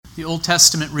The Old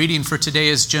Testament reading for today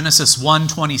is Genesis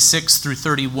 1:26 through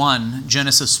 31.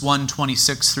 Genesis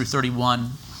 1:26 through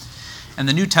 31. And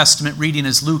the New Testament reading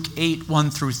is Luke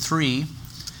 8:1 through 3.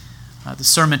 The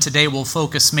sermon today will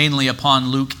focus mainly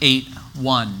upon Luke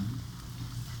 8:1.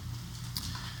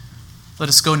 Let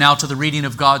us go now to the reading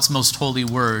of God's most holy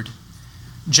word.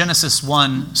 Genesis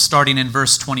 1, starting in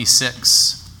verse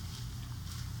 26.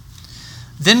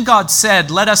 Then God said,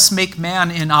 "Let us make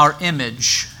man in our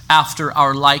image, after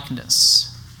our likeness.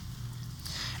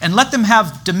 And let them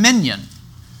have dominion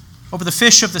over the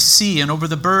fish of the sea, and over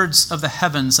the birds of the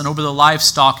heavens, and over the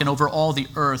livestock, and over all the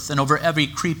earth, and over every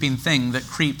creeping thing that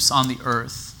creeps on the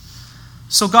earth."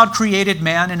 So God created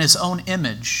man in his own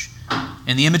image.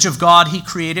 In the image of God he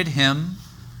created him,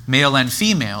 male and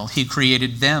female he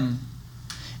created them.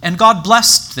 And God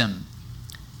blessed them.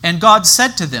 And God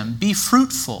said to them, "Be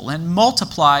fruitful, and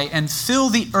multiply, and fill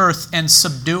the earth, and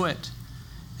subdue it.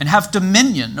 And have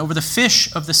dominion over the fish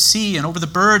of the sea, and over the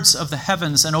birds of the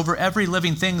heavens, and over every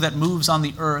living thing that moves on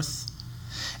the earth."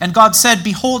 And God said,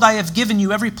 "Behold, I have given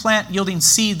you every plant yielding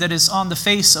seed that is on the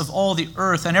face of all the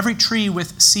earth, and every tree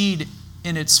with seed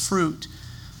in its fruit.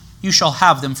 You shall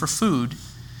have them for food.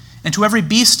 And to every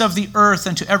beast of the earth,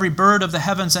 and to every bird of the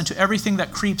heavens, and to everything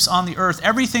that creeps on the earth,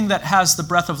 everything that has the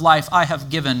breath of life, I have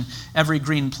given every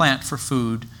green plant for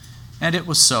food." And it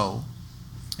was so.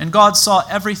 And God saw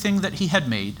everything that he had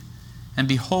made, and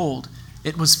behold,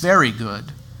 it was very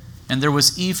good. And there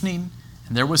was evening,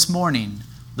 and there was morning,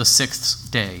 the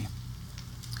sixth day.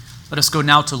 Let us go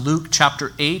now to Luke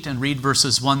chapter 8 and read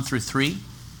verses 1 through 3.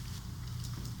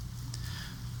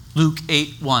 Luke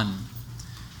 8:1.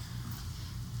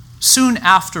 Soon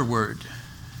afterward,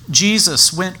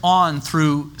 Jesus went on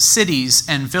through cities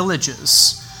and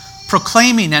villages,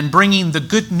 proclaiming and bringing the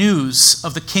good news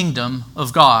of the kingdom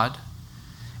of God.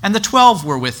 And the 12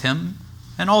 were with him,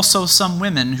 and also some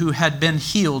women who had been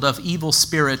healed of evil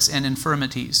spirits and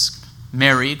infirmities.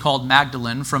 Mary, called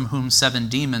Magdalene, from whom 7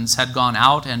 demons had gone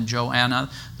out, and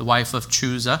Joanna, the wife of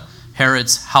Chuza,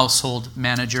 Herod's household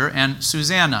manager, and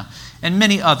Susanna, and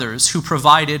many others who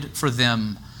provided for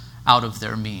them out of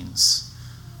their means.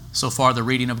 So far, the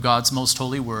reading of God's most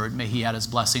holy word. May he add his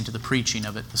blessing to the preaching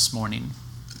of it this morning.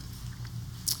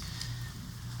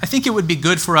 I think it would be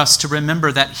good for us to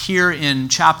remember that here in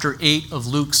chapter 8 of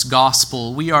Luke's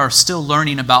gospel, we are still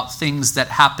learning about things that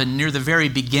happened near the very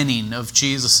beginning of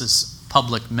Jesus'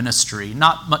 public ministry.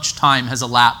 Not much time has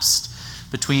elapsed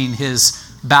between his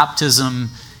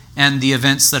baptism and the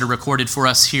events that are recorded for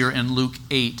us here in Luke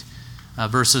 8,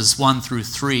 verses 1 through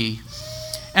 3.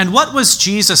 And what was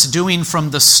Jesus doing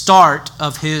from the start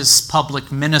of his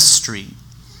public ministry?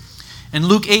 In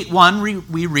Luke 8:1,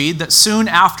 we read that soon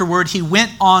afterward he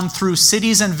went on through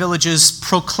cities and villages,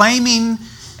 proclaiming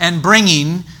and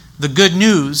bringing the good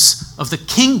news of the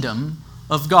kingdom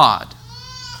of God.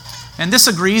 And this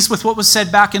agrees with what was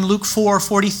said back in Luke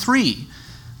 4:43.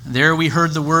 There we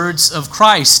heard the words of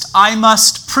Christ, "I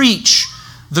must preach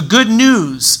the good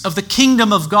news of the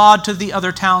kingdom of God to the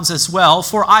other towns as well,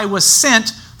 for I was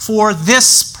sent for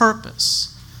this purpose."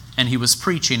 And he was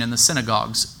preaching in the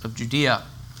synagogues of Judea.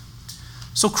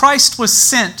 So Christ was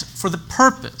sent for the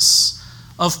purpose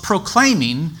of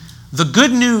proclaiming the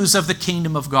good news of the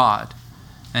kingdom of God.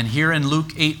 And here in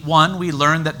Luke 8:1, we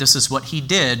learn that this is what he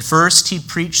did. First, he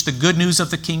preached the good news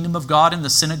of the kingdom of God in the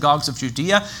synagogues of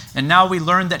Judea. And now we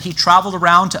learn that he traveled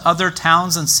around to other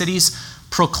towns and cities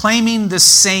proclaiming the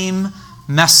same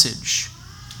message.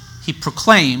 He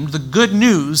proclaimed the good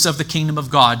news of the kingdom of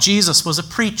God. Jesus was a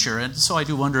preacher, and so I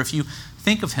do wonder if you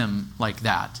think of him like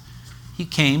that. He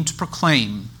came to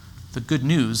proclaim the good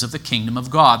news of the kingdom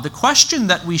of God. The question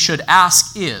that we should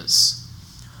ask is,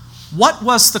 what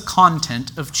was the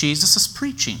content of Jesus'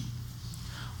 preaching?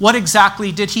 What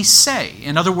exactly did he say?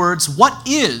 In other words, what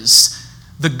is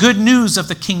the good news of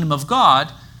the kingdom of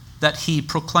God that he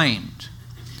proclaimed?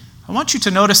 I want you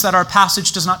to notice that our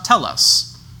passage does not tell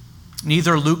us.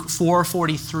 Neither Luke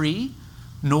 4:43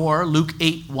 nor Luke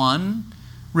 8:1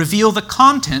 reveal the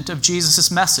content of Jesus'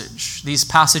 message. These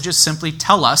passages simply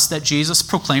tell us that Jesus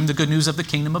proclaimed the good news of the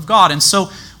kingdom of God. And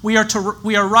so we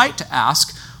are right to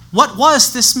ask, what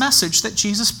was this message that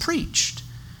Jesus preached?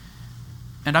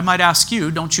 And I might ask you,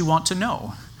 don't you want to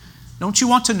know? Don't you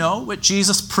want to know what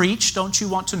Jesus preached? Don't you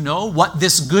want to know what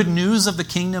this good news of the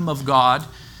kingdom of God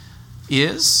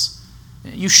is?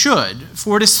 You should,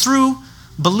 for it is through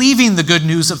believing the good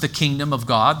news of the kingdom of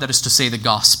God, that is to say the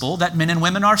gospel, that men and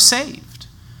women are saved.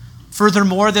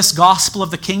 Furthermore, this gospel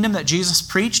of the kingdom that Jesus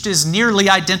preached is nearly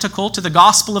identical to the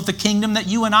gospel of the kingdom that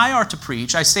you and I are to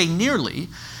preach. I say nearly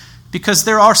because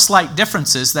there are slight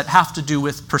differences that have to do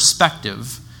with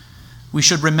perspective. we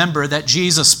should remember that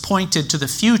Jesus pointed to the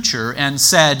future and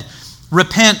said,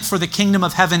 "Repent, for the kingdom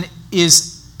of heaven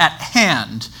is at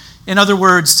hand." In other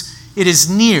words, it is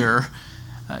near.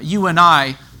 You and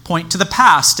I point to the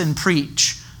past and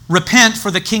preach, "Repent,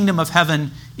 for the kingdom of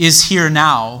heaven is here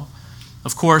now."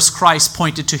 Of course, Christ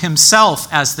pointed to himself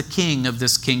as the king of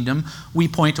this kingdom. We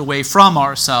point away from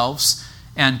ourselves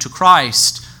and to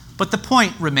Christ. But the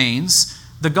point remains,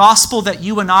 the gospel that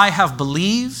you and I have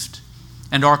believed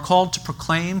and are called to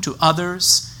proclaim to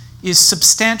others is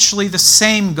substantially the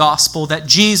same gospel that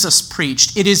Jesus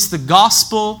preached. It is the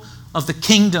gospel of the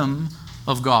kingdom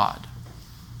of God.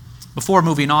 Before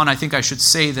moving on, I think I should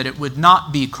say that it would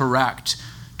not be correct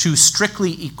to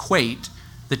strictly equate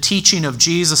the teaching of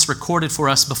Jesus recorded for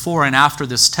us before and after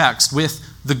this text with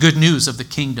the good news of the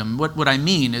kingdom. What I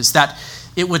mean is that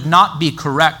it would not be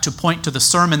correct to point to the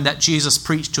sermon that Jesus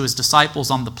preached to his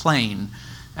disciples on the plain,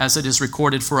 as it is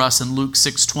recorded for us in Luke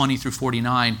 6:20 through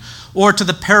 49, or to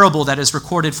the parable that is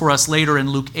recorded for us later in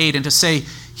Luke 8, and to say,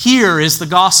 "Here is the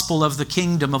gospel of the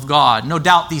kingdom of God." No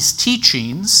doubt these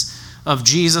teachings of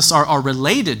Jesus are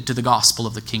related to the gospel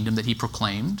of the kingdom that he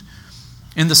proclaimed.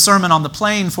 In the Sermon on the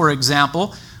Plain, for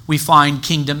example, we find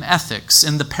kingdom ethics.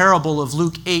 In the parable of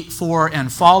Luke 8:4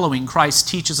 and following, Christ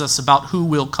teaches us about who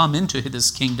will come into this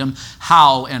kingdom,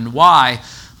 how and why.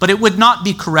 But it would not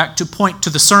be correct to point to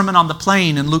the Sermon on the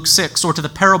Plain in Luke 6 or to the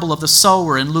parable of the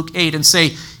sower in Luke 8 and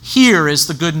say, "Here is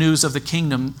the good news of the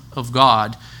kingdom of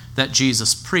God that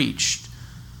Jesus preached."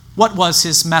 What was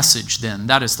his message then?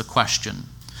 That is the question.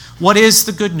 What is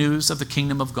the good news of the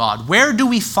kingdom of God? Where do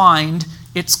we find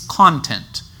its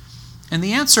content? And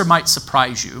the answer might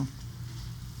surprise you.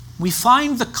 We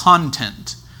find the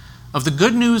content of the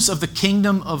good news of the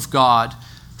kingdom of God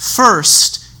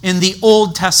first in the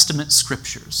Old Testament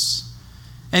scriptures.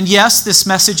 And yes, this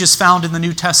message is found in the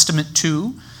New Testament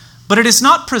too, but it is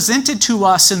not presented to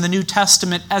us in the New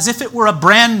Testament as if it were a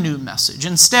brand new message.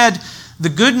 Instead, the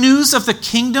good news of the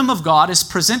kingdom of God is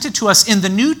presented to us in the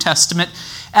New Testament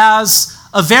as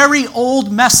a very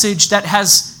old message that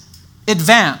has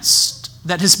advanced,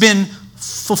 that has been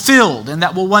fulfilled, and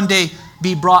that will one day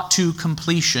be brought to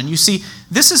completion. You see,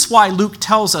 this is why Luke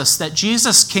tells us that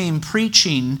Jesus came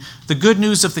preaching the good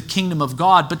news of the kingdom of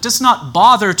God, but does not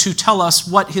bother to tell us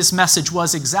what his message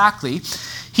was exactly.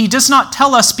 He does not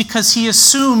tell us because he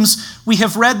assumes we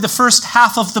have read the first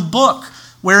half of the book,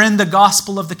 wherein the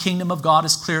gospel of the kingdom of God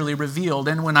is clearly revealed.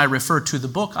 And when I refer to the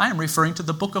book, I am referring to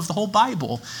the book of the whole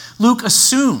Bible. Luke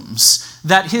assumes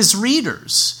that his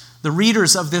readers, the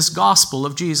readers of this gospel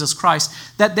of Jesus Christ,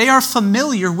 that they are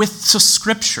familiar with the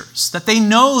scriptures, that they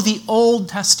know the Old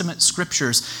Testament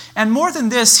scriptures. And more than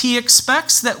this, he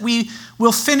expects that we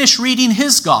will finish reading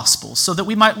his gospel so that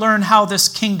we might learn how this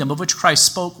kingdom of which Christ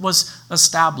spoke was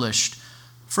established.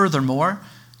 Furthermore,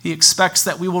 he expects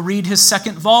that we will read his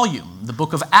second volume, the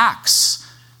book of Acts,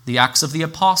 the Acts of the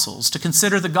Apostles, to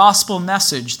consider the gospel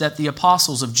message that the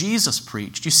apostles of Jesus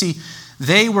preached. You see,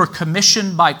 they were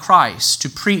commissioned by Christ to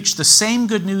preach the same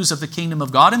good news of the kingdom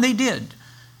of God, and they did.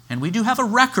 And we do have a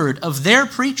record of their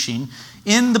preaching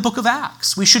in the book of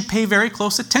Acts. We should pay very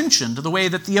close attention to the way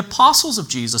that the apostles of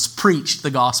Jesus preached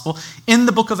the gospel in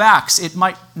the book of Acts. It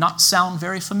might not sound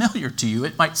very familiar to you.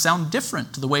 It might sound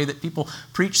different to the way that people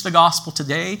preach the gospel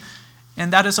today,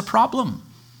 and that is a problem.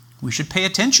 We should pay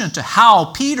attention to how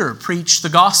Peter preached the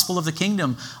gospel of the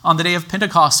kingdom on the day of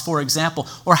Pentecost, for example,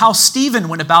 or how Stephen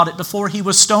went about it before he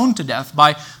was stoned to death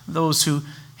by those who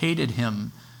hated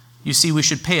him. You see, we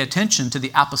should pay attention to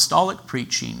the apostolic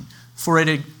preaching, for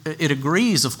it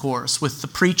agrees, of course, with the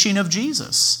preaching of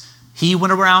Jesus. He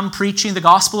went around preaching the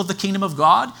gospel of the kingdom of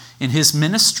God in his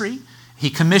ministry. He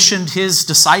commissioned his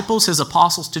disciples, his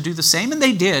apostles, to do the same, and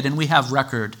they did, and we have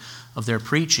record of their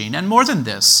preaching. And more than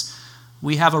this,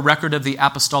 we have a record of the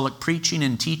apostolic preaching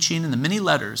and teaching in the many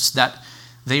letters that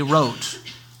they wrote,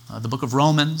 the book of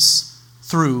Romans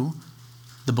through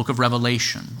the book of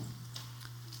Revelation.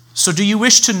 So do you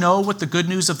wish to know what the good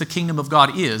news of the kingdom of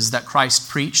God is that Christ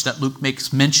preached, that Luke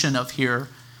makes mention of here?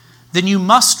 Then you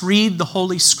must read the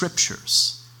Holy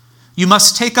Scriptures. You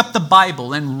must take up the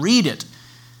Bible and read it.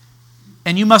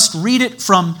 And you must read it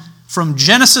from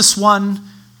Genesis 1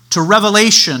 to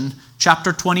Revelation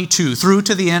chapter 22, through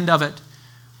to the end of it.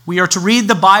 We are to read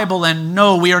the Bible, and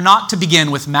no, we are not to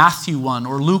begin with Matthew 1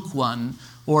 or Luke 1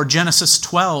 or Genesis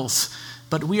 12,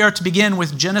 but we are to begin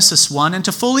with Genesis 1. And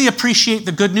to fully appreciate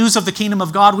the good news of the kingdom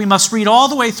of God, we must read all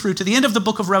the way through to the end of the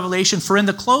book of Revelation, for in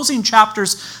the closing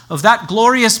chapters of that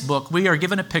glorious book, we are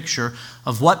given a picture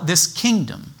of what this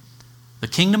kingdom, the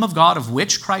kingdom of God of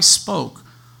which Christ spoke,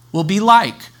 will be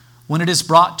like when it is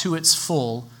brought to its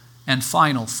full and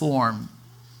final form.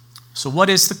 So what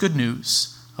is the good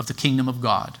news of the kingdom of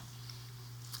God?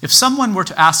 If someone were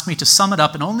to ask me to sum it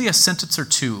up in only a sentence or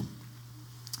two,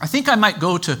 I think I might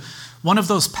go to one of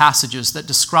those passages that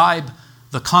describe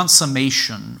the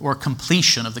consummation or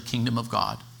completion of the kingdom of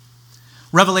God.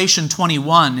 Revelation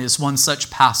 21 is one such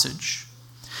passage.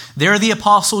 There the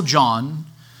Apostle John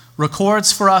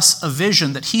records for us a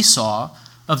vision that he saw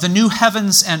of the new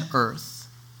heavens and earth.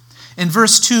 In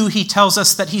verse 2, he tells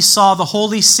us that he saw the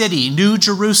holy city, New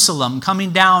Jerusalem,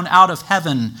 coming down out of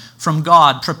heaven from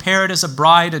God, prepared as a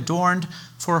bride adorned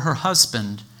for her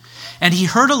husband. And he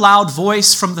heard a loud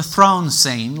voice from the throne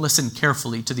saying, listen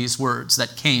carefully to these words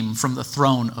that came from the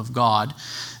throne of God,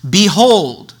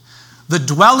 "Behold, the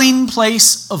dwelling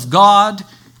place of God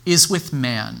is with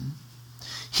man.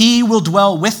 He will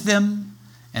dwell with them,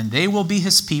 and they will be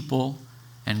his people,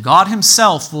 and God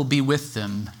himself will be with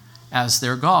them as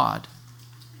their God."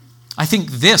 I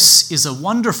think this is a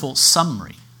wonderful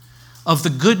summary of the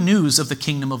good news of the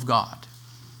kingdom of God.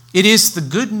 It is the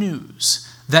good news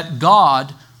that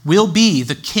God will be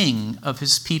the king of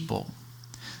his people,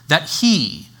 that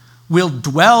he will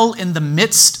dwell in the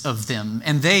midst of them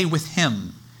and they with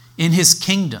him in his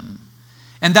kingdom,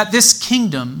 and that this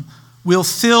kingdom will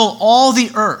fill all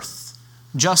the earth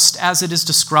just as it is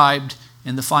described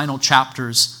in the final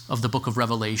chapters of the book of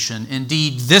Revelation.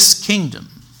 Indeed, this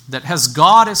kingdom that has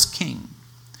God as king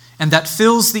and that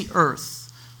fills the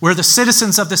earth, where the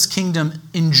citizens of this kingdom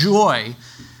enjoy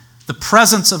the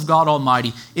presence of God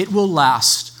Almighty, it will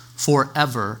last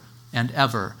forever and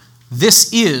ever.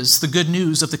 This is the good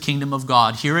news of the kingdom of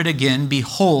God. Hear it again.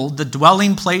 Behold, the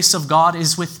dwelling place of God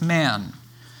is with man.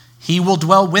 He will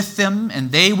dwell with them,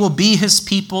 and they will be his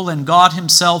people, and God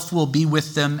himself will be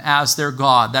with them as their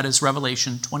God. That is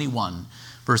Revelation 21,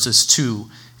 verses 2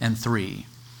 and 3.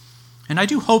 And I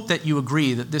do hope that you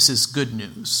agree that this is good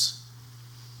news.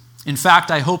 In fact,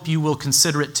 I hope you will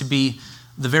consider it to be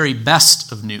the very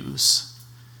best of news.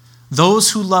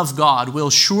 Those who love God will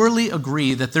surely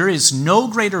agree that there is no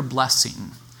greater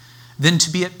blessing than to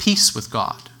be at peace with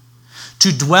God,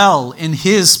 to dwell in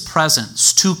his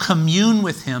presence, to commune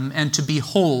with him, and to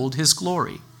behold his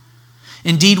glory.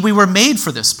 Indeed, we were made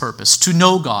for this purpose, to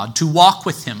know God, to walk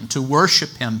with him, to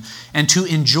worship him, and to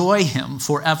enjoy him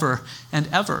forever and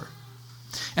ever.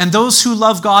 And those who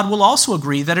love God will also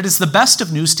agree that it is the best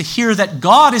of news to hear that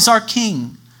God is our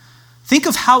King. Think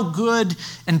of how good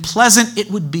and pleasant it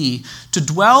would be to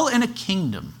dwell in a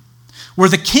kingdom where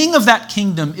the king of that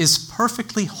kingdom is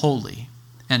perfectly holy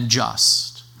and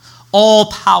just,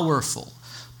 all-powerful,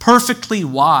 perfectly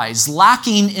wise,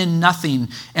 lacking in nothing,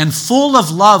 and full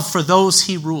of love for those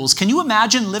he rules. Can you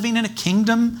imagine living in a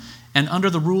kingdom and under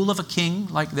the rule of a king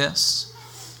like this?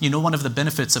 You know, one of the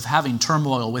benefits of having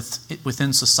turmoil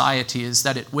within society is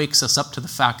that it wakes us up to the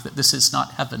fact that this is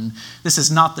not heaven. This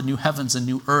is not the new heavens and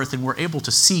new earth, and we're able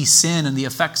to see sin and the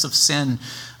effects of sin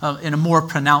in a more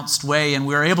pronounced way, and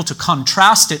we're able to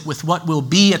contrast it with what will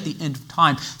be at the end of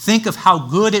time. Think of how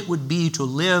good it would be to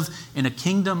live in a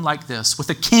kingdom like this, with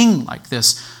a king like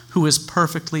this, who is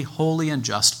perfectly holy and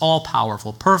just,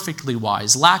 all-powerful, perfectly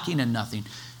wise, lacking in nothing,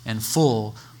 and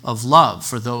full of love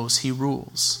for those he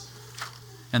rules.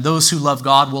 And those who love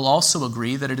God will also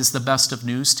agree that it is the best of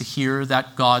news to hear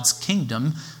that God's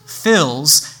kingdom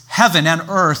fills heaven and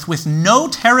earth with no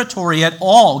territory at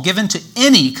all given to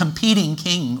any competing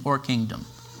king or kingdom.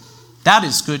 That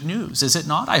is good news, is it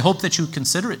not? I hope that you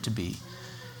consider it to be.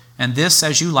 And this,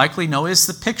 as you likely know, is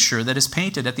the picture that is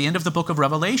painted at the end of the book of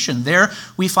Revelation. There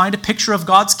we find a picture of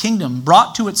God's kingdom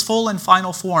brought to its full and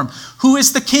final form. Who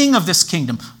is the king of this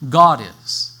kingdom? God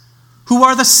is. Who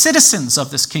are the citizens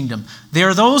of this kingdom? They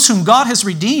are those whom God has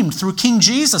redeemed through King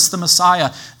Jesus, the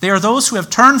Messiah. They are those who have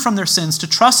turned from their sins to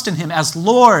trust in him as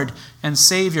Lord and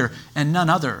Savior and none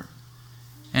other.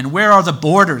 And where are the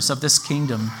borders of this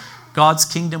kingdom? God's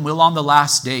kingdom will on the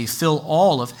last day fill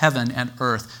all of heaven and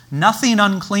earth. Nothing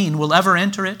unclean will ever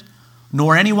enter it,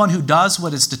 nor anyone who does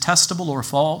what is detestable or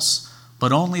false,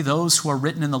 but only those who are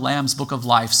written in the Lamb's book of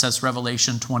life, says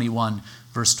Revelation 21,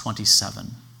 verse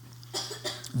 27.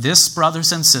 This,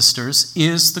 brothers and sisters,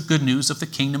 is the good news of the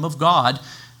kingdom of God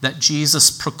that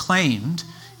Jesus proclaimed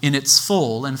in its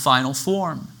full and final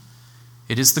form.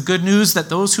 It is the good news that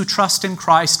those who trust in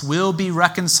Christ will be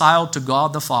reconciled to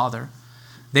God the Father.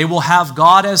 They will have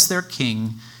God as their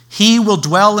king. He will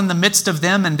dwell in the midst of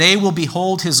them, and they will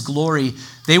behold his glory.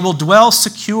 They will dwell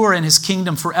secure in his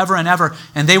kingdom forever and ever,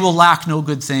 and they will lack no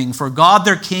good thing. For God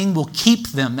their King will keep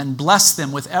them and bless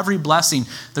them with every blessing,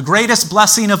 the greatest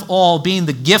blessing of all being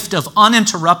the gift of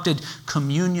uninterrupted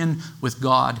communion with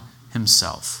God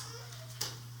himself.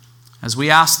 As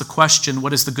we ask the question,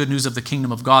 what is the good news of the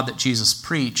kingdom of God that Jesus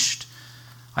preached?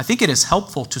 I think it is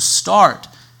helpful to start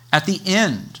at the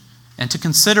end and to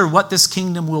consider what this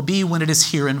kingdom will be when it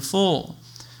is here in full.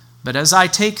 But as I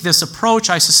take this approach,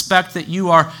 I suspect that you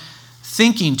are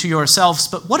thinking to yourselves,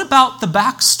 but what about the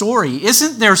backstory?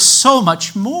 Isn't there so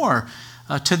much more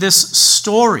to this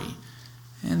story?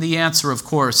 And the answer, of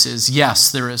course, is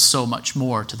yes, there is so much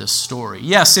more to this story.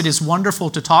 Yes, it is wonderful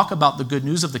to talk about the good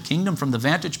news of the kingdom from the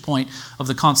vantage point of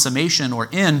the consummation or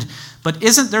end, but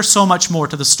isn't there so much more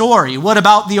to the story? What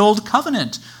about the old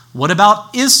covenant? What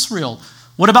about Israel?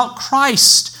 What about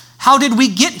Christ? How did we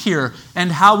get here,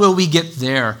 and how will we get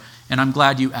there? And I'm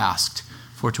glad you asked,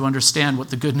 for to understand what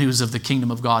the good news of the kingdom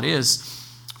of God is,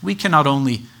 we can not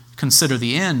only consider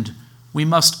the end, we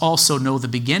must also know the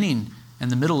beginning and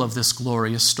the middle of this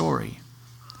glorious story.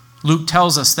 Luke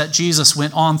tells us that Jesus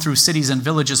went on through cities and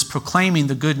villages proclaiming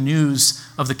the good news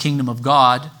of the kingdom of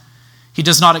God. He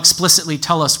does not explicitly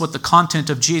tell us what the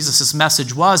content of Jesus'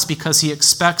 message was because he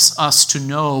expects us to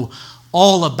know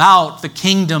all about the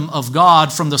kingdom of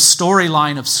God from the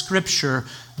storyline of Scripture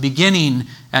beginning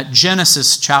at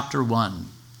Genesis chapter 1.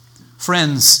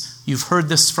 Friends, you've heard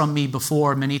this from me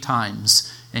before many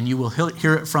times, and you will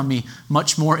hear it from me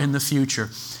much more in the future.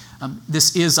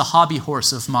 This is a hobby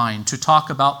horse of mine to talk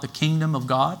about the kingdom of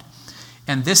God,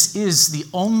 and this is the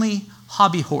only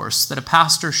hobby horse that a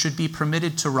pastor should be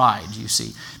permitted to ride, you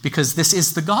see, because this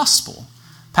is the gospel.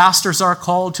 Pastors are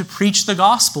called to preach the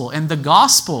gospel, and the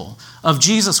gospel of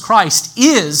Jesus Christ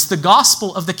is the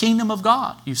gospel of the kingdom of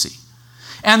God, you see.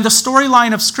 And the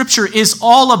storyline of Scripture is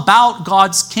all about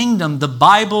God's kingdom. The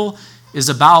Bible is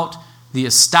about the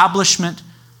establishment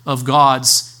of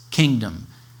God's kingdom.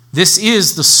 This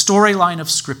is the storyline of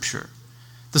Scripture.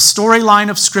 The storyline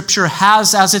of Scripture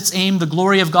has as its aim the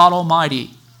glory of God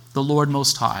Almighty, the Lord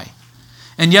Most High.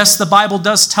 And yes, the Bible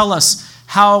does tell us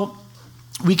how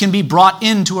we can be brought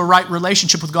into a right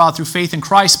relationship with God through faith in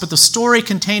Christ, but the story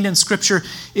contained in Scripture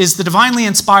is the divinely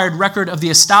inspired record of the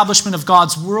establishment of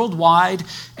God's worldwide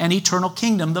and eternal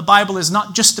kingdom. The Bible is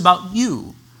not just about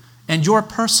you and your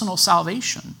personal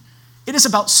salvation. It is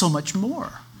about so much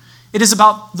more. It is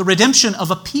about the redemption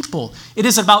of a people. It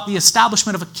is about the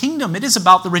establishment of a kingdom. It is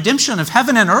about the redemption of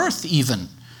heaven and earth even.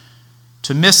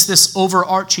 To miss this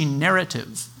overarching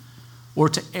narrative or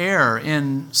to err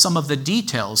in some of the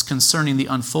details concerning the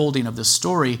unfolding of this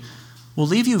story will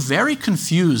leave you very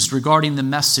confused regarding the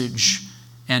message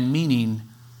and meaning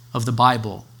of the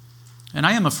Bible. And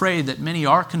I am afraid that many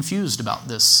are confused about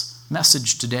this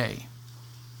message today.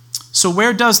 So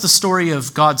where does the story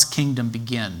of God's kingdom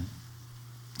begin?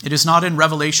 It is not in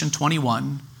Revelation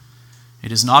 21.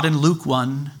 It is not in Luke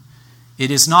 1.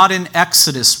 It is not in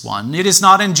Exodus 1. It is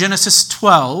not in Genesis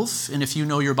 12. And if you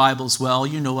know your Bibles well,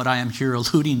 you know what I am here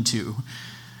alluding to.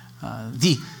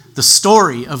 The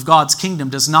story of God's kingdom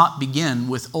does not begin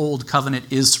with Old Covenant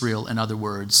Israel, in other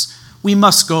words. We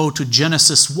must go to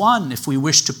Genesis 1 if we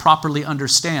wish to properly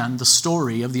understand the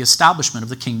story of the establishment of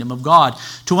the kingdom of God.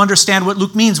 To understand what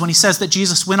Luke means when he says that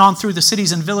Jesus went on through the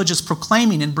cities and villages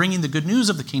proclaiming and bringing the good news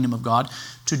of the kingdom of God,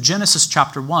 to Genesis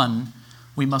chapter 1,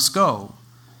 we must go.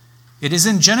 It is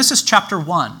in Genesis chapter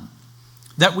 1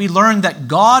 that we learn that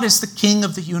God is the king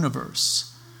of the universe.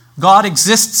 God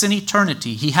exists in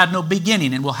eternity. He had no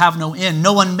beginning and will have no end.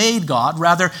 No one made God.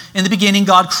 Rather, in the beginning,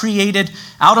 God created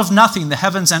out of nothing the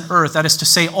heavens and earth, that is to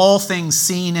say, all things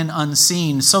seen and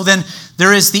unseen. So then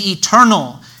there is the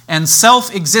eternal and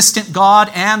self-existent God,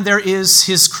 and there is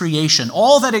his creation.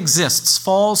 All that exists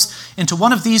falls into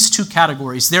one of these two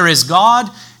categories. There is God,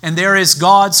 and there is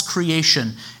God's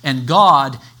creation. And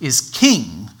God is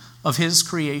king of his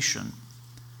creation.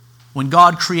 When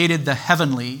God created the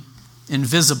heavenly,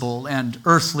 invisible, and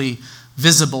earthly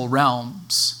visible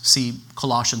realms, see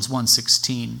Colossians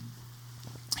 1:16,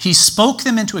 he spoke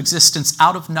them into existence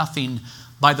out of nothing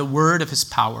by the word of his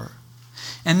power.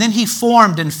 And then he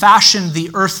formed and fashioned the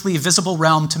earthly visible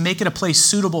realm to make it a place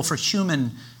suitable for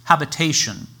human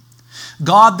habitation.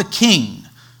 God the King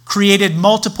created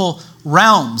multiple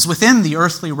realms within the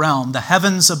earthly realm, the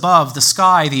heavens above, the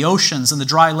sky, the oceans, and the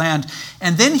dry land.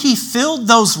 And then he filled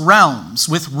those realms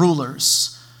with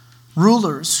rulers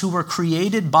who were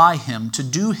created by him to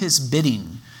do his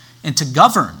bidding and to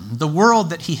govern the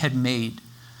world that he had made.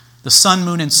 The sun,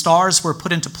 moon, and stars were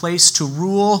put into place to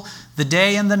rule the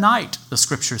day and the night, the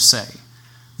scriptures say.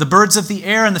 The birds of the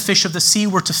air and the fish of the sea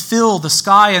were to fill the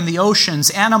sky and the oceans.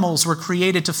 Animals were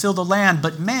created to fill the land,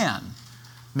 but man,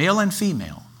 male and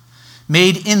female,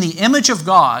 made in the image of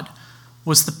God,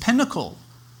 was the pinnacle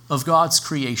of God's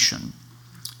creation.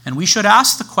 And we should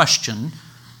ask the question,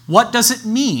 what does it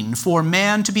mean for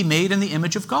man to be made in the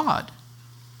image of God?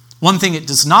 One thing it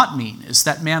does not mean is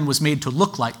that man was made to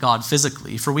look like God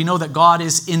physically, for we know that God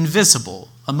is invisible,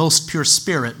 a most pure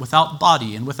spirit, without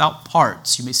body and without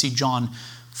parts. You may see John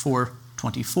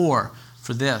 4:24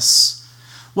 for this.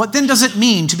 What then does it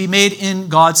mean to be made in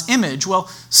God's image? Well,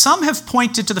 some have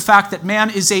pointed to the fact that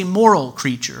man is a moral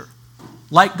creature.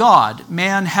 Like God,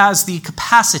 man has the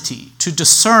capacity to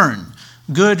discern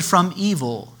good from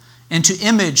evil and to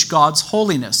image God's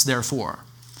holiness, therefore.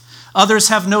 Others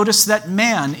have noticed that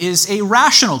man is a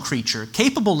rational creature,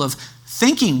 capable of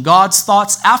thinking God's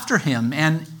thoughts after him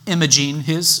and imaging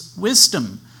his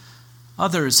wisdom.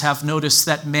 Others have noticed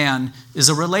that man is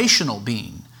a relational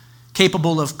being,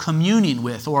 capable of communing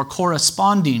with or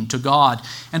corresponding to God.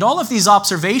 And all of these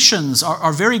observations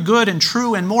are very good and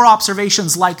true, and more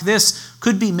observations like this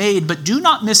could be made, but do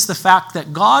not miss the fact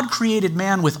that God created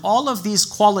man with all of these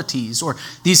qualities or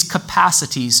these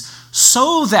capacities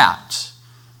so that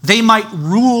they might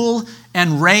rule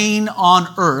and reign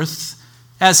on earth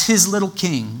as his little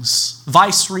kings,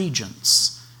 vice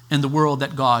regents in the world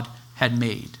that God had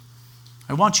made.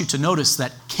 I want you to notice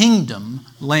that kingdom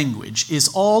language is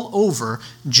all over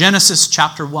Genesis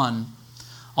chapter 1.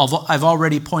 I've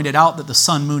already pointed out that the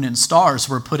sun, moon, and stars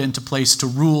were put into place to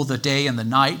rule the day and the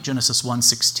night, Genesis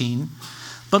 1:16.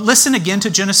 But listen again to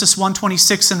Genesis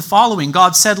 1:26 and following.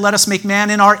 God said, "Let us make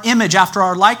man in our image after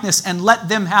our likeness, and let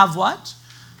them have" what?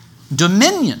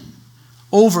 "Dominion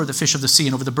over the fish of the sea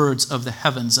and over the birds of the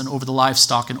heavens and over the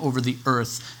livestock and over the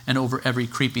earth and over every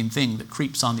creeping thing that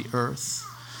creeps on the earth."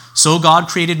 So God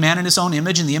created man in his own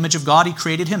image. In the image of God he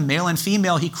created him, male and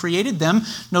female he created them.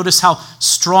 Notice how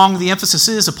strong the emphasis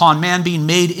is upon man being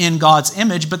made in God's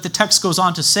image. But the text goes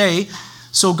on to say,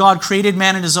 so God created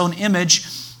man in his own image,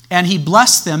 and he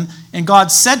blessed them. And God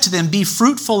said to them, "Be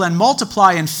fruitful and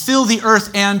multiply and fill the earth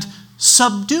and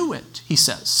subdue it," he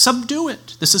says. Subdue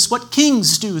it. This is what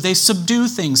kings do. They subdue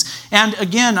things. And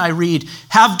again, I read,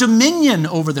 "Have dominion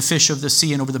over the fish of the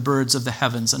sea and over the birds of the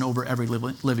heavens and over every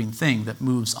living thing that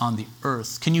moves on the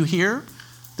earth." Can you hear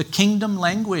the kingdom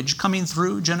language coming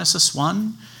through Genesis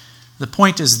 1? The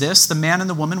point is this: the man and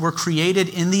the woman were created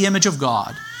in the image of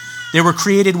God. They were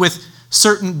created with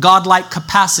certain godlike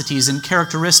capacities and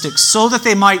characteristics so that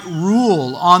they might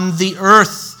rule on the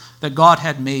earth that God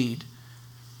had made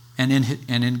and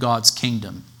in God's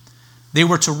kingdom. They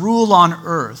were to rule on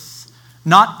earth,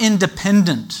 not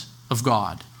independent of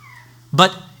God,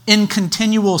 but in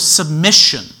continual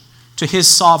submission to his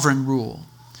sovereign rule.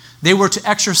 They were to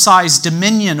exercise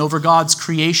dominion over God's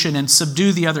creation and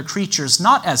subdue the other creatures,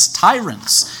 not as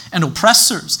tyrants and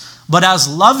oppressors, but as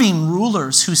loving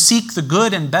rulers who seek the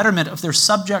good and betterment of their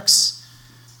subjects.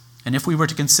 And if we were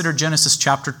to consider Genesis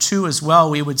chapter 2 as well,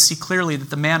 we would see clearly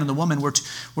that the man and the woman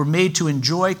were made to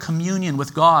enjoy communion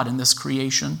with God in this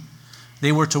creation.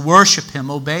 They were to worship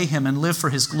him, obey him, and live for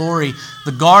his glory.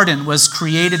 The garden was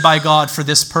created by God for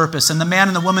this purpose, and the man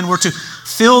and the woman were to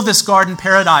fill this garden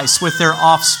paradise with their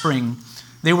offspring.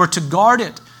 They were to guard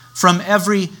it from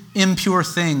every impure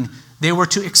thing. They were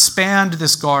to expand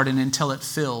this garden until it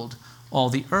filled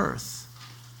all the earth.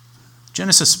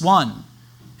 Genesis 1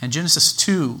 and Genesis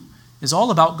 2 is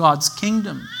all about God's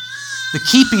kingdom, the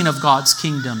keeping of God's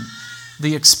kingdom,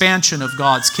 the expansion of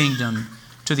God's kingdom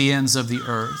to the ends of the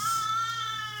earth.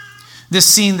 This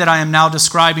scene that I am now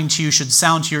describing to you should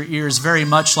sound to your ears very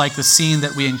much like the scene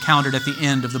that we encountered at the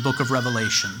end of the book of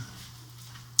Revelation.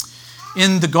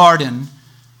 In the garden,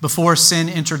 before sin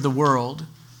entered the world,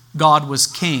 God was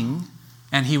king,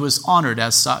 and he was honored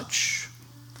as such.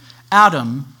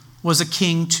 Adam was a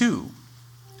king too.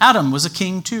 Adam was a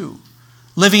king too,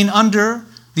 living under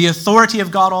the authority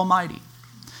of God Almighty.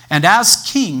 And as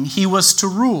king, he was to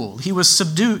rule. He was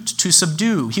to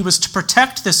subdue. He was to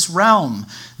protect this realm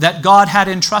that God had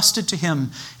entrusted to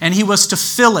him. And he was to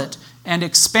fill it and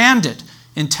expand it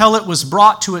until it was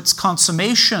brought to its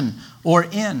consummation or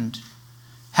end.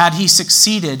 Had he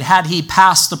succeeded, had he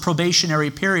passed the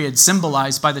probationary period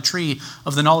symbolized by the tree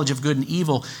of the knowledge of good and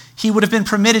evil, he would have been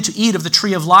permitted to eat of the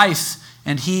tree of life,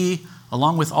 and he,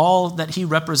 along with all that he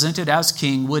represented as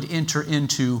king, would enter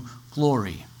into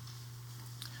glory.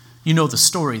 You know the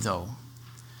story, though.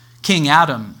 King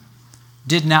Adam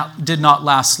did not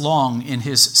last long in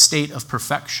his state of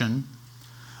perfection.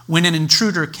 When an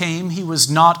intruder came, he was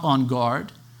not on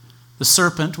guard. The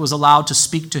serpent was allowed to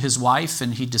speak to his wife,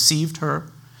 and he deceived her.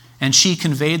 And she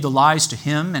conveyed the lies to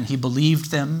him, and he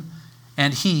believed them,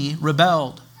 and he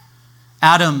rebelled.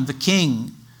 Adam, the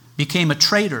king, became a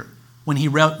traitor when he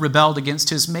rebelled against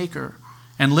his maker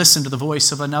and listened to the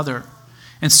voice of another.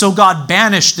 And so God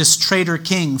banished this traitor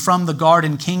king from the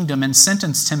garden kingdom and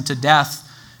sentenced him to death,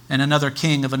 and another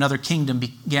king of another kingdom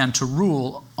began to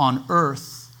rule on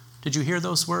earth. Did you hear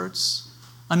those words?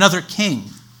 Another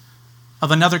king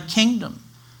of another kingdom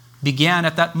began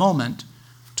at that moment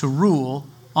to rule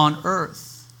on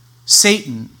earth.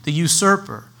 Satan, the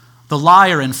usurper, the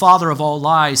liar and father of all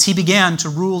lies, he began to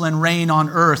rule and reign on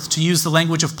earth. To use the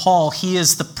language of Paul, he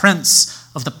is the prince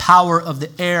of the power of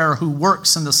the air who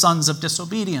works in the sons of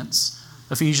disobedience.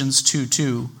 Ephesians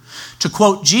 2:2. To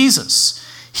quote Jesus,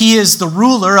 he is the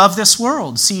ruler of this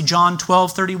world. See John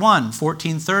 12:31,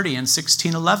 14:30, and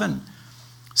 16:11.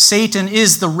 Satan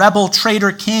is the rebel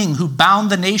traitor king who bound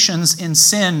the nations in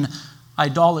sin,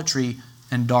 idolatry,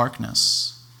 and darkness.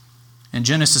 In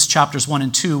Genesis chapters 1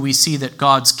 and 2, we see that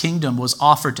God's kingdom was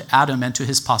offered to Adam and to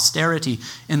his posterity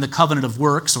in the covenant of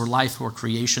works or life or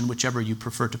creation, whichever you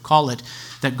prefer to call it,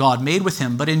 that God made with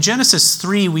him. But in Genesis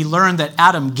 3, we learn that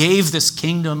Adam gave this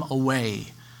kingdom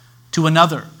away to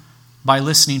another by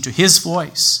listening to his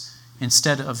voice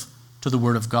instead of to the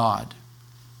word of God.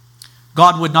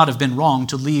 God would not have been wrong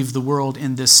to leave the world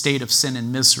in this state of sin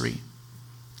and misery.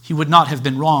 He would not have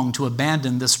been wrong to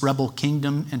abandon this rebel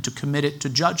kingdom and to commit it to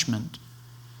judgment.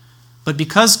 But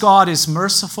because God is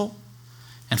merciful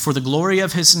and for the glory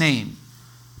of his name,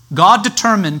 God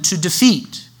determined to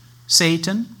defeat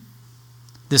Satan,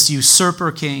 this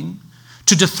usurper king,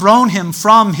 to dethrone him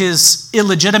from his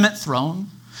illegitimate throne,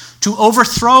 to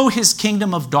overthrow his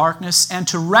kingdom of darkness, and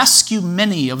to rescue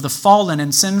many of the fallen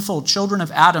and sinful children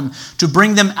of Adam, to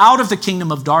bring them out of the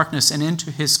kingdom of darkness and into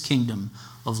his kingdom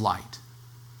of light.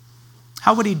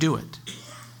 How would he do it?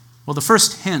 Well, the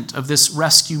first hint of this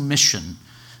rescue mission,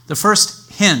 the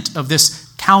first hint of this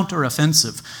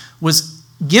counteroffensive was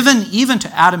given even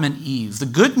to Adam and Eve. The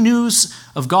good news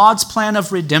of God's plan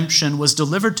of redemption was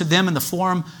delivered to them in the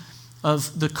form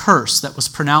of the curse that was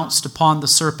pronounced upon the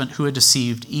serpent who had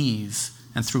deceived Eve,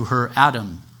 and through her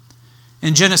Adam.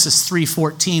 In Genesis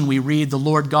 3:14 we read, "The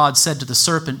Lord God said to the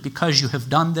serpent, because you have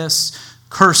done this,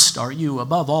 cursed are you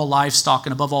above all livestock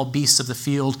and above all beasts of the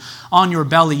field. On your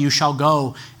belly you shall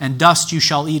go, and dust you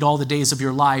shall eat all the days of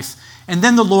your life." And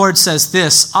then the Lord says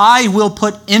this, "I will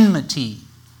put enmity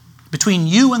between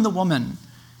you and the woman,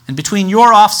 and between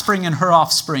your offspring and her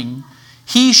offspring.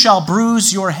 He shall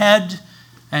bruise your head,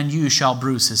 and you shall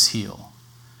bruise his heel."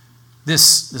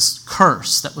 This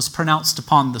curse that was pronounced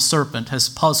upon the serpent has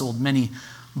puzzled many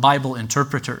Bible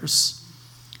interpreters.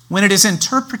 When it is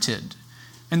interpreted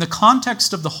in the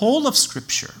context of the whole of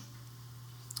Scripture,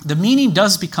 the meaning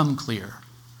does become clear.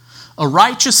 A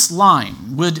righteous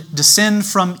line would descend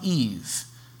from Eve,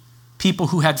 people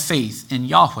who had faith in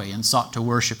Yahweh and sought to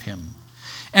worship him.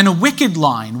 And a wicked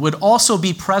line would also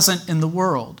be present in the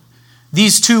world.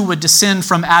 These two would descend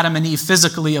from Adam and Eve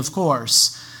physically, of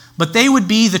course, but they would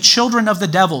be the children of the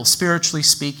devil, spiritually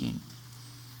speaking.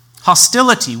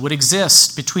 Hostility would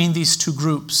exist between these two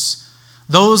groups.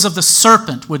 Those of the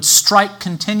serpent would strike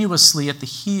continuously at the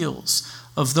heels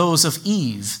of those of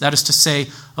Eve, that is to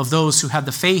say, of those who had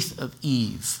the faith of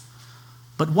Eve.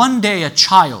 But one day a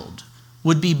child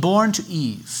would be born to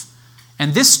Eve,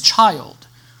 and this child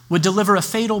would deliver a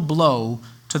fatal blow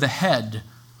to the head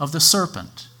of the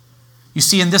serpent. You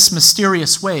see, in this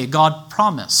mysterious way, God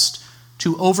promised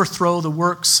to overthrow the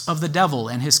works of the devil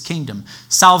and his kingdom.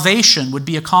 Salvation would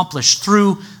be accomplished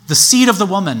through the seed of the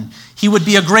woman. He would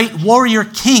be a great warrior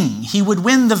king. He would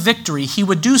win the victory. He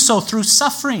would do so through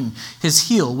suffering. His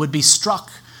heel would be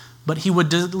struck, but he would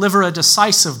deliver a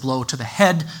decisive blow to the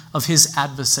head of his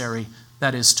adversary,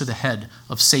 that is, to the head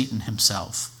of Satan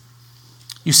himself.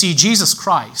 You see, Jesus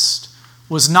Christ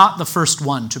was not the first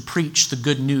one to preach the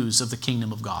good news of the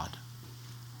kingdom of God.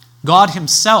 God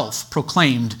himself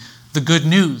proclaimed the good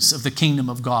news of the kingdom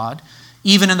of God,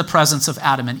 even in the presence of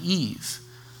Adam and Eve.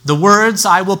 The words,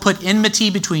 "I will put enmity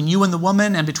between you and the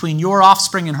woman, and between your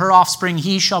offspring and her offspring,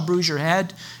 he shall bruise your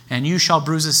head, and you shall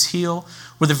bruise his heel,"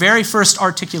 were the very first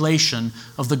articulation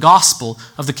of the gospel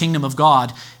of the kingdom of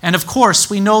God. And of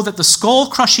course, we know that the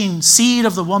skull-crushing seed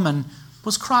of the woman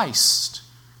was Christ.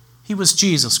 He was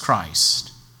Jesus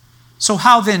Christ. So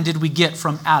how then did we get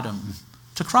from Adam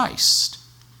to Christ?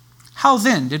 How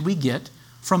then did we get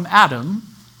from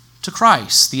Adam to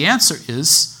Christ? The answer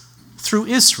is through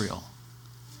Israel.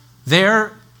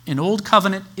 There, in Old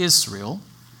Covenant Israel,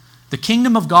 the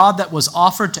kingdom of God that was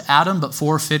offered to Adam but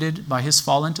forfeited by his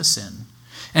fall into sin,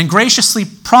 and graciously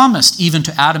promised even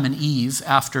to Adam and Eve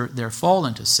after their fall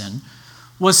into sin,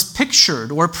 was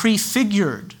pictured or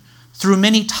prefigured through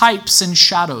many types and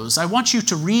shadows. I want you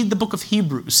to read the book of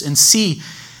Hebrews and see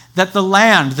that the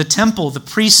land, the temple, the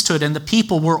priesthood, and the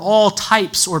people were all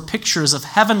types or pictures of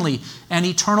heavenly and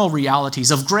eternal realities,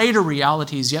 of greater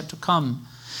realities yet to come.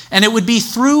 And it would be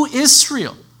through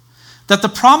Israel that the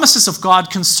promises of God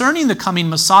concerning the coming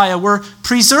Messiah were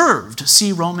preserved.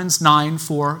 See Romans 9,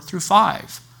 4 through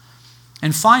 5.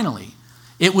 And finally,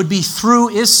 it would be through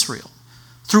Israel,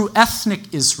 through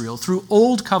ethnic Israel, through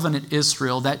Old Covenant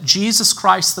Israel, that Jesus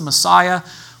Christ, the Messiah,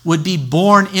 would be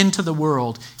born into the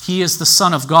world. He is the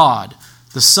Son of God,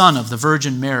 the son of the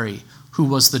Virgin Mary, who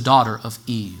was the daughter of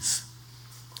Eve.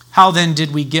 How then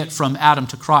did we get from Adam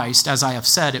to Christ? As I have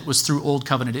said, it was through Old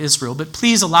Covenant Israel. But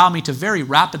please allow me to very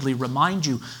rapidly remind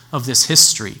you of this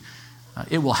history.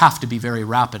 It will have to be very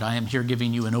rapid. I am here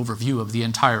giving you an overview of the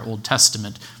entire Old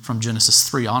Testament from Genesis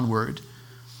 3 onward.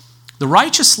 The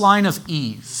righteous line of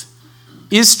Eve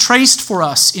is traced for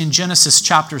us in Genesis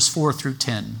chapters 4 through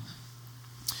 10.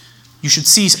 You should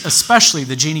see especially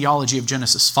the genealogy of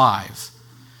Genesis 5.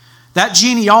 That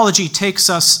genealogy takes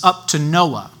us up to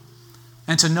Noah,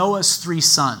 and to Noah's 3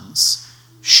 sons,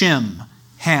 Shem,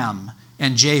 Ham,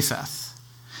 and Japheth.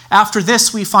 After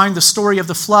this, we find the story of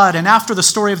the flood, and after the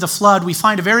story of the flood, we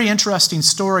find a very interesting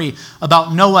story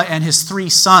about Noah and his 3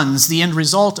 sons. The end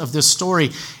result of this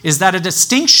story is that a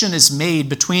distinction is made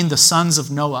between the sons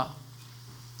of Noah.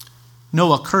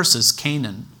 Noah curses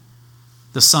Canaan,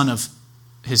 the son of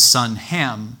his son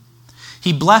Ham.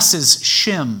 He blesses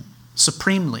Shem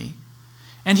supremely,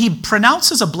 and he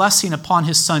pronounces a blessing upon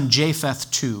his son Japheth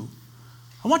too.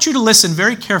 I want you to listen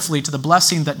very carefully to the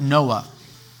blessing that Noah,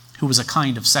 who was a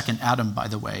kind of second Adam, by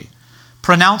the way,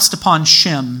 pronounced upon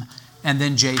Shem and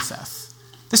then Japheth.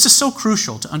 This is so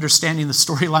crucial to understanding the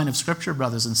storyline of Scripture,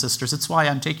 brothers and sisters. It's why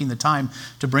I'm taking the time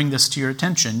to bring this to your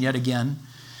attention yet again.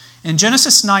 In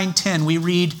Genesis 9:10, we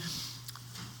read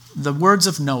the words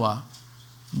of Noah,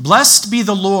 "Blessed be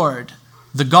the Lord,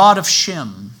 the God of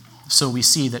Shem." So we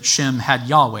see that Shem had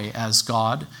Yahweh as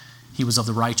God. He was of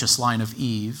the righteous line of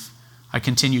Eve. I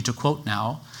continue to quote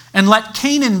now. "And let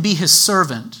Canaan be his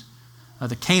servant."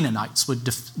 The Canaanites would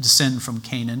descend from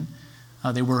Canaan.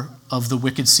 They were of the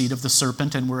wicked seed of the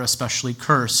serpent and were especially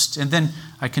cursed. And then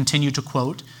I continue to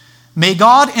quote, "May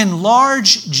God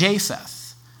enlarge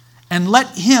Japheth, and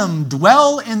let him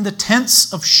dwell in the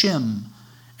tents of Shem,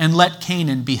 and let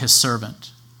Canaan be his servant."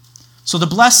 So the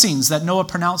blessings that Noah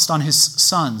pronounced on his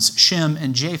sons, Shem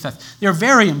and Japheth, they're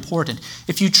very important.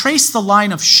 If you trace the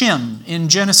line of Shem in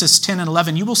Genesis 10 and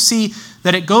 11, you will see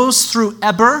that it goes through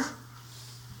Eber.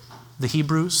 The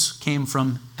Hebrews came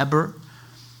from Eber.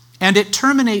 And it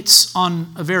terminates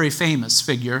on a very famous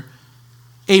figure,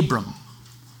 Abram,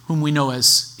 whom we know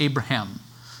as Abraham.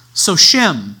 So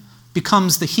Shem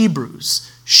becomes the Hebrews.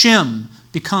 Shem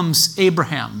becomes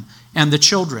Abraham and the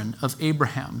children of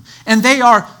Abraham. And they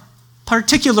are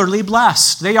particularly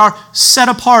blessed. They are set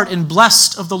apart and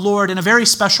blessed of the Lord in a very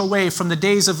special way from the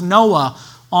days of Noah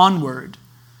onward.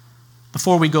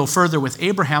 Before we go further with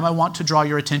Abraham, I want to draw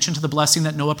your attention to the blessing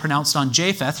that Noah pronounced on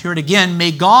Japheth. Hear it again.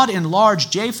 "May God enlarge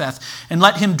Japheth, and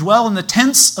let him dwell in the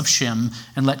tents of Shem,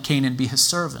 and let Canaan be his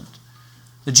servant."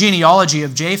 The genealogy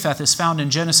of Japheth is found in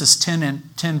Genesis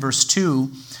 10 verse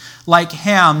 2. Like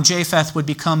Ham, Japheth would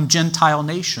become Gentile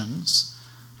nations.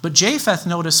 But Japheth,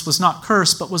 notice, was not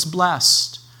cursed, but was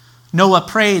blessed. Noah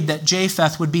prayed that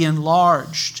Japheth would be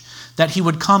enlarged, that he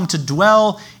would come to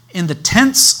dwell in the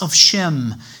tents of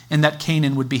Shem, and that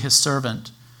Canaan would be his servant.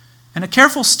 And a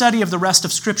careful study of the rest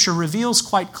of Scripture reveals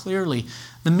quite clearly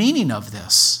the meaning of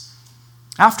this.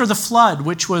 After the flood,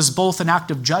 which was both an act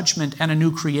of judgment and a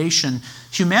new creation,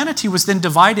 humanity was then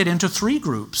divided into 3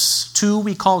 groups. 2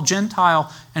 we call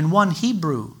Gentile and 1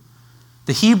 Hebrew.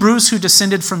 The Hebrews who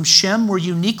descended from Shem were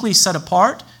uniquely set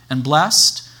apart and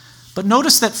blessed. But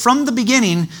notice that from the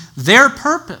beginning, their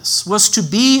purpose was to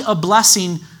be a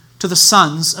blessing to the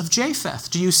sons of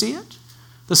Japheth. Do you see it?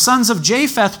 The sons of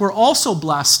Japheth were also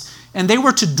blessed, and they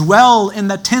were to dwell in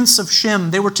the tents of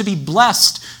Shem. They were to be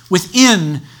blessed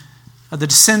within the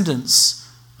descendants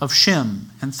of Shem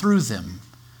and through them.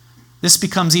 This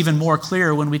becomes even more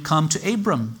clear when we come to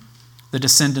Abram, the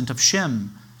descendant of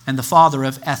Shem and the father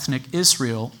of ethnic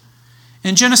Israel.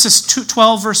 In Genesis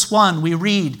 12 verse 1, we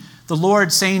read the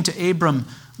Lord saying to Abram,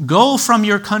 "Go from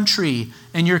your country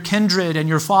and your kindred and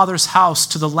your father's house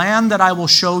to the land that I will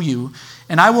show you,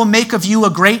 and I will make of you a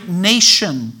great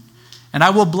nation, and I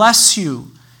will bless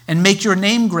you and make your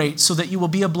name great so that you will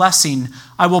be a blessing.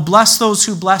 I will bless those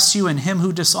who bless you, and him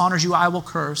who dishonors you I will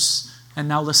curse." And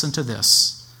now listen to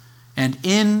this. "And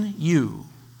in you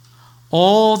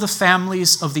all the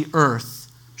families of the earth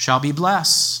shall be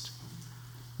blessed."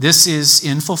 This is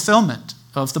in fulfillment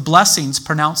of the blessings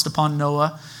pronounced by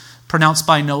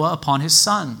Noah upon his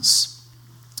sons.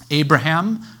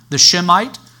 Abraham, the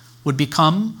Shemite, would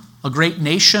become a great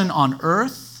nation on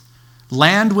earth.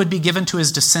 Land would be given to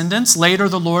his descendants. Later,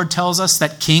 the Lord tells us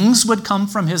that kings would come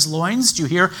from his loins. Do you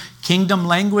hear kingdom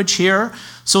language here?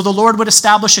 So the Lord would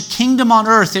establish a kingdom on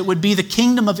earth. It would be the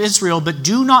kingdom of Israel. But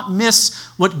do not miss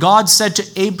what God said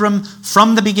to Abram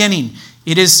from the beginning.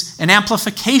 It is an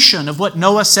amplification of what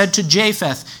Noah said to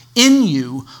Japheth. In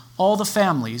you, all the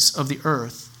families of the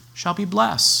earth shall be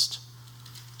blessed.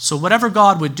 So whatever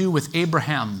God would do with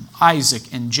Abraham, Isaac,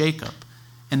 and Jacob,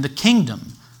 and the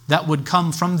kingdom that would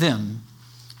come from them,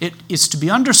 it is to be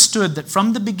understood that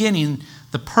from the beginning,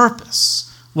 the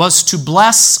purpose was to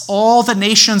bless all the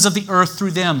nations of the earth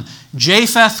through them.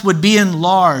 Japheth would be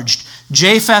enlarged.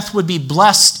 Japheth would be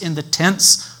blessed in the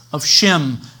tents of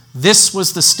Shem. This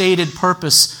was the stated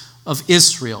purpose of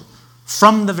Israel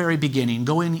from the very beginning,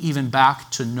 going even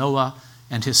back to Noah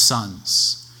and his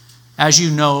sons. As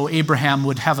you know, Abraham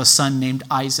would have a son named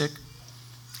Isaac,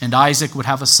 and Isaac would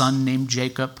have a son named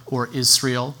Jacob or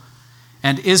Israel,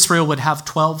 and Israel would have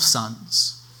 12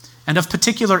 sons. And of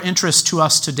particular interest to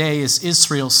us today is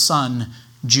Israel's son,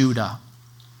 Judah.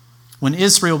 When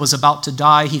Israel was about to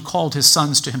die, he called his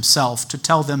sons to himself to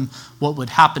tell them what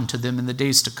would happen to them in the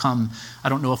days to come. I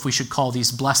don't know if we should call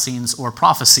these blessings or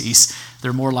prophecies.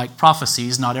 They're more like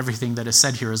prophecies. Not everything that is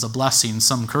said here is a blessing.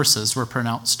 Some curses were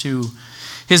pronounced too.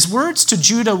 His words to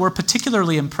Judah were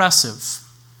particularly impressive.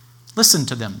 Listen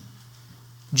to them.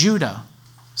 Judah,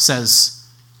 says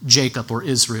Jacob or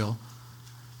Israel,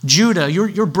 Judah,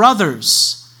 your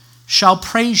brothers shall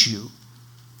praise you.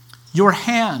 Your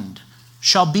hand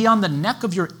shall be on the neck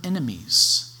of your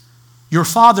enemies. Your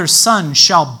father's son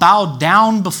shall bow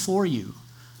down before you.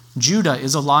 Judah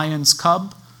is a lion's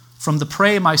cub. From the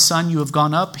prey, my son, you have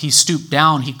gone up. He stooped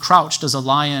down. He crouched as a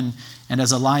lion and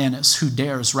as a lioness. Who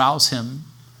dares rouse him?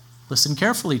 Listen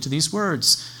carefully to these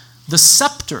words. The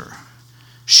scepter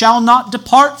shall not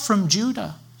depart from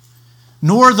Judah,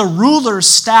 nor the ruler's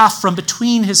staff from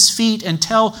between his feet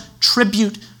until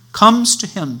tribute comes to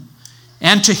him.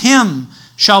 And to him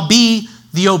shall be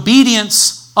the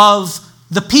obedience of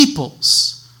the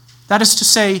peoples. That is to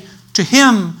say, to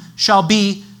him shall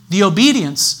be the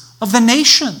obedience of the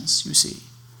nations, you see.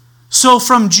 So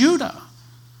from Judah,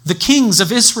 the kings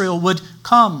of Israel would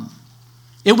come.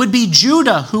 It would be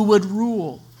Judah who would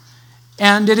rule.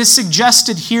 And it is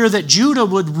suggested here that Judah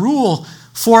would rule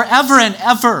forever and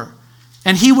ever.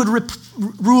 And he would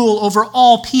rule over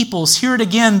all peoples. Hear it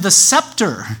again, the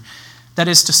scepter, that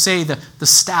is to say, the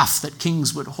staff that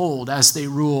kings would hold as they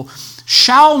rule,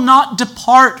 shall not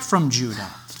depart from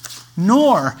Judah,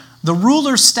 nor the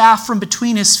ruler's staff from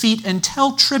between his feet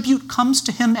until tribute comes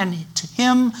to him, and to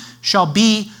him shall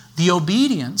be the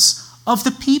obedience of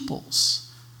the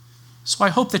peoples. So I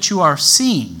hope that you are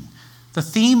seeing the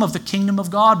theme of the kingdom of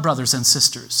God, brothers and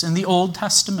sisters, in the Old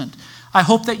Testament. I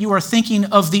hope that you are thinking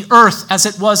of the earth as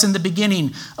it was in the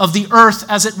beginning, of the earth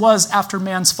as it was after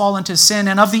man's fall into sin,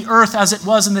 and of the earth as it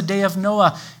was in the day of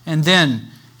Noah, and then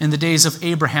in the days of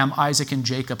Abraham, Isaac, and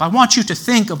Jacob. I want you to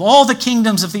think of all the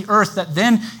kingdoms of the earth that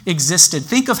then existed.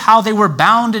 Think of how they were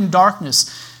bound in darkness,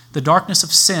 the darkness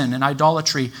of sin and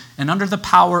idolatry, and under the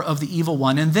power of the evil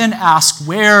one, and then ask,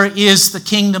 where is the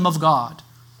kingdom of God?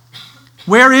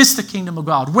 Where is the kingdom of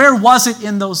God? Where was it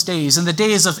in those days, in the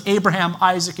days of Abraham,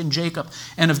 Isaac, and Jacob,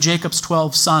 and of Jacob's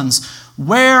 12 sons?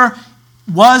 Where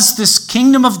was this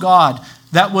kingdom of God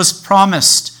that was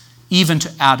promised even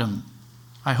to Adam?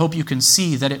 I hope you can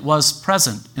see that it was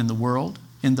present in the world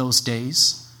in those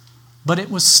days, but it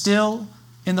was still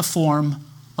in the form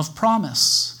of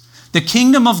promise. The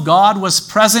kingdom of God was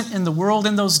present in the world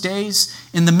in those days,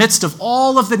 in the midst of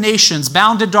all of the nations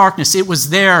bound in darkness. It was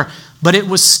there, but it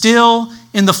was still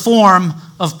in the form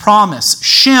of promise.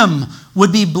 Shem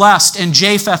would be blessed, and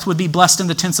Japheth would be blessed in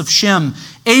the tents of Shem.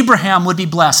 Abraham would be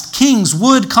blessed. Kings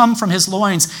would come from his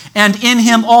loins, and in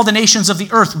him all the nations of the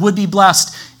earth would be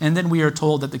blessed. And then we are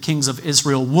told that the kings of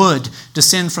Israel would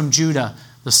descend from Judah,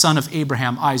 the son of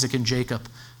Abraham, Isaac, and Jacob.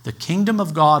 The kingdom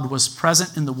of God was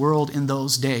present in the world in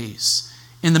those days,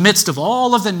 in the midst of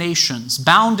all of the nations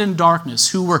bound in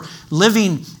darkness who were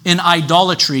living in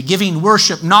idolatry, giving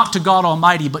worship not to God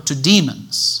Almighty but to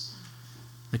demons.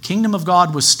 The kingdom of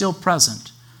God was still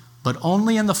present, but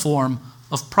only in the form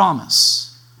of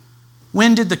promise.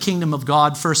 When did the kingdom of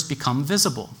God first become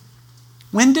visible?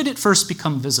 When did it first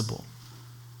become visible?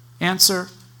 Answer,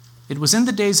 it was in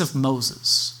the days of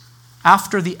Moses,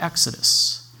 after the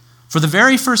Exodus. For the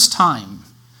very first time,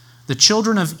 the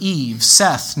children of Eve,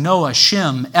 Seth, Noah,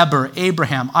 Shem, Eber,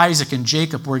 Abraham, Isaac, and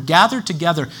Jacob were gathered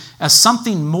together as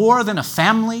something more than a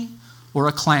family or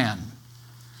a clan.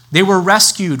 They were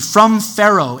rescued from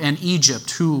Pharaoh and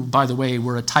Egypt, who, by the way,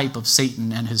 were a type of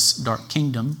Satan and his dark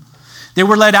kingdom. They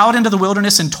were led out into the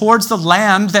wilderness and towards the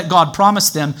land that God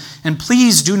promised them. And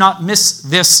please do not miss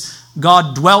this.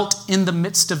 God dwelt in the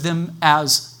midst of them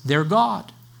as their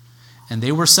God. And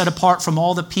they were set apart from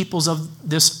all the peoples of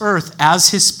this earth as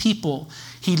his people.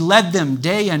 He led them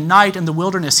day and night in the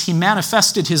wilderness. He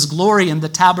manifested his glory in the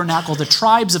tabernacle. The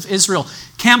tribes of Israel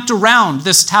camped around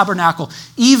this tabernacle,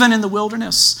 even in the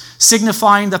wilderness,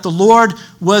 signifying that the Lord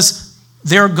was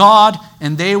their God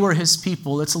and they were his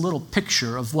people. It's a little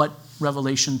picture of what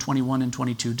Revelation 21 and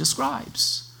 22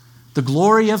 describes. The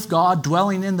glory of God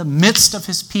dwelling in the midst of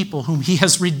his people whom he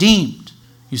has redeemed,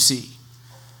 you see.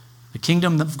 The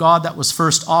kingdom of God that was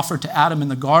first offered to Adam in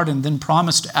the garden, then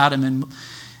promised to Adam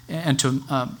and to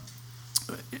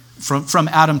from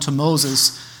Adam to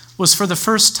Moses, was for the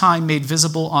first time made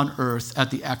visible on earth at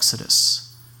the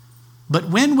Exodus. But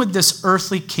when would this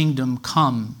earthly kingdom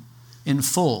come in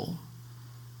full?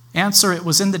 Answer, it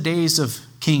was in the days of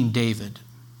King David.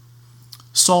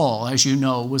 Saul, as you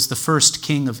know, was the first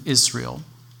king of Israel.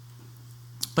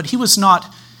 But he was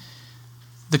not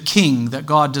the king that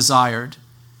God desired.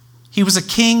 He was a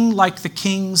king like the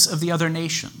kings of the other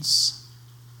nations.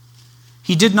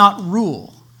 He did not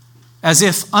rule as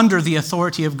if under the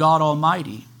authority of God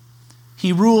Almighty.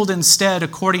 He ruled instead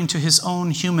according to his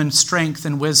own human strength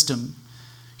and wisdom.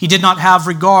 He did not have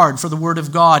regard for the word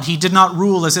of God. He did not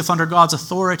rule as if under God's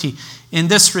authority. In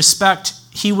this respect,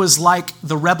 he was like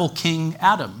the rebel king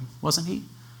Adam, wasn't he?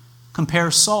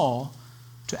 Compare Saul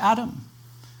to Adam.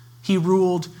 He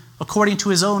ruled according to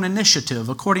his own initiative,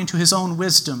 according to his own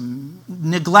wisdom,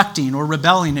 neglecting or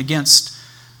rebelling against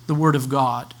the word of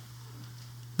God.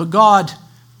 But God,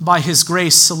 by his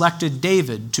grace, selected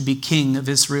David to be king of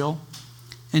Israel.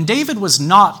 And David was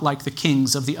not like the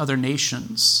kings of the other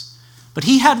nations, but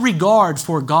he had regard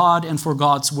for God and for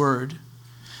God's word.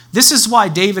 This is why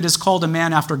David is called a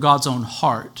man after God's own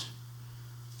heart.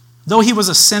 Though he was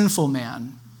a sinful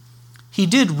man, he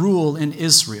did rule in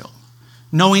Israel,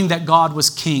 knowing that God was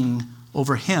king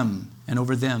over him and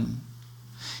over them.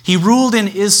 He ruled in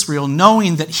Israel,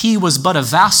 knowing that he was but a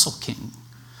vassal king,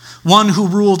 one who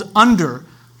ruled under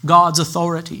God's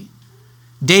authority.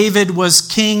 David was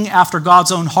king after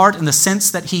God's own heart in the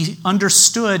sense that he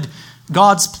understood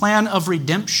God's plan of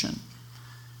redemption.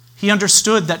 He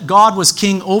understood that God was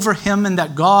king over him and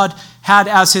that God had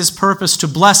as his purpose to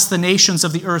bless the nations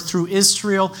of the earth through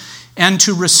Israel and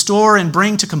to restore and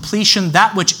bring to completion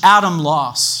that which Adam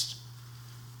lost.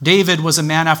 David was a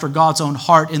man after God's own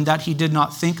heart in that he did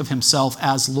not think of himself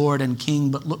as Lord and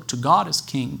King, but looked to God as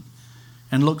King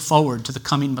and looked forward to the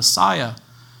coming Messiah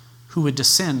who would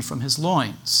descend from his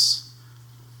loins.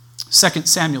 2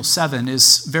 Samuel 7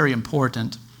 is very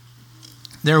important.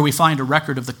 There we find a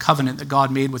record of the covenant that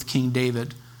God made with King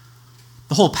David.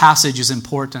 The whole passage is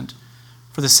important.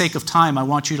 For the sake of time, I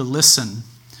want you to listen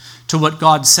to what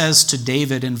God says to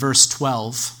David in verse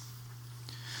 12.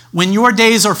 When your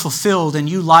days are fulfilled and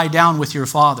you lie down with your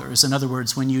fathers, in other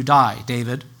words, when you die,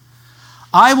 David,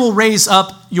 I will raise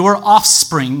up your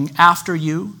offspring after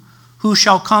you, who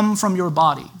shall come from your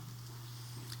body.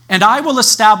 And I will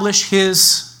establish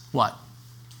his, what?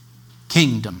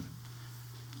 Kingdom.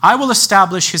 I will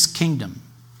establish his kingdom.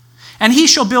 And he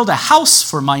shall build a house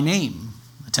for my name,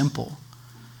 a temple.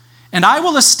 And I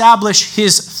will establish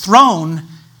his throne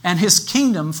and his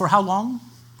kingdom for how long?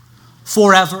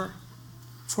 Forever.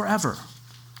 Forever.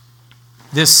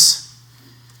 This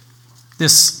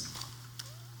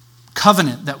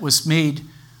covenant that was made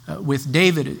with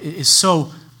David is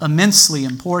so immensely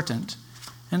important.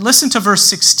 And listen to verse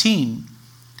 16.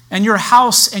 And your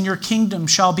house and your kingdom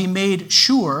shall be made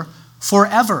sure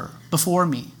forever before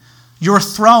me. Your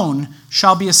throne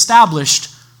shall be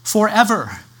established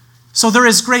forever. So there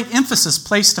is great emphasis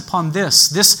placed upon this.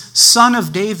 This son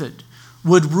of David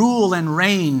would rule and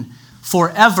reign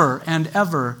forever and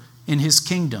ever in his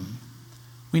kingdom.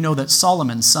 We know that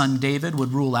Solomon's son David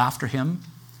would rule after him,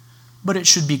 but it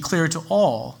should be clear to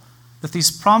all that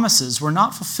these promises were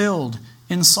not fulfilled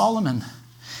in Solomon,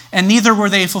 and neither were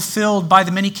they fulfilled by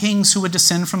the many kings who would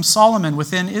descend from Solomon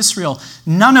within Israel.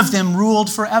 None of them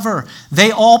ruled forever. They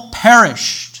all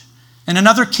perished, and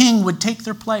another king would take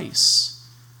their place.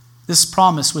 This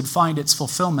promise would find its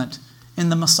fulfillment in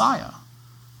the Messiah,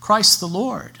 Christ the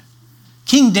Lord.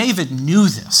 King David knew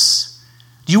this.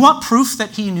 Do you want proof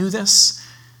that he knew this?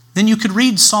 Then you could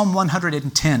read Psalm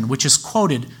 110, which is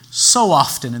quoted so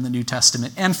often in the New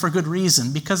Testament, and for good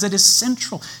reason, because it is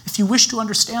central. If you wish to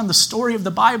understand the story of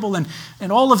the Bible and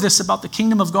all of this about the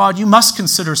kingdom of God, you must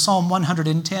consider Psalm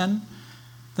 110.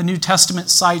 The New Testament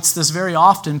cites this very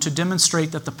often to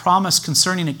demonstrate that the promise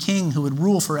concerning a king who would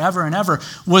rule forever and ever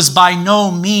was by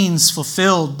no means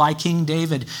fulfilled by King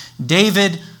David.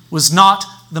 David was not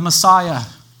the Messiah.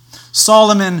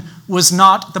 Solomon was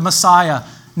not the Messiah.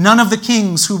 None of the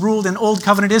kings who ruled in Old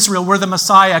Covenant Israel were the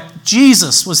Messiah.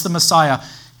 Jesus was the Messiah,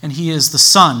 and he is the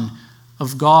Son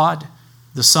of God,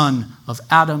 the son of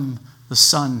Adam, the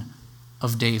son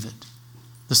of David,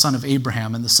 the son of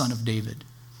Abraham, and the son of David.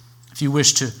 If you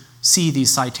wish to see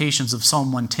these citations of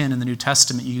Psalm 110 in the New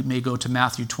Testament, you may go to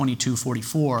Matthew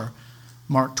 22:44,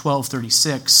 Mark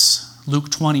 12:36,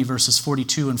 Luke 20, verses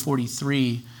 42 and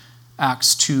 43,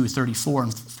 Acts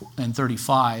 2:34 and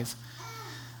 35.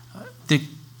 The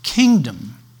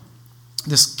kingdom,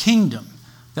 this kingdom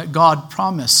that God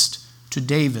promised to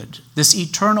David, this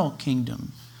eternal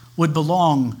kingdom, would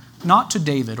belong not to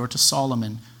David or to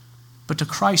Solomon, but to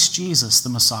Christ Jesus, the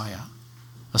Messiah.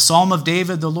 A psalm of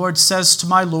David, the Lord says to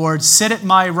my Lord, sit at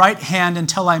my right hand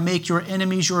until I make your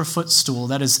enemies your footstool.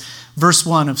 That is verse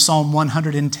 1 of Psalm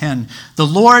 110. The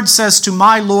Lord says to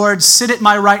my Lord, sit at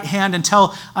my right hand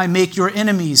until I make your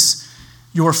enemies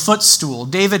your footstool.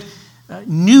 David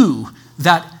knew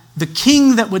that the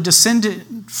king that would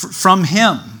descend from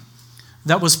him,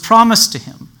 that was promised to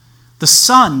him, the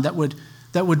son that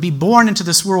would be born into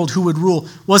this world who would rule,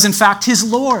 was in fact his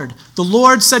Lord. The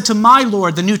Lord said to my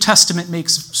Lord. The New Testament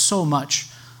makes so much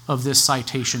of this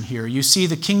citation here. You see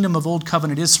the kingdom of Old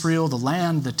Covenant Israel, the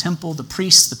land, the temple, the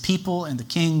priests, the people, and the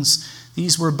kings.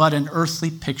 These were but an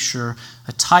earthly picture,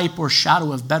 a type or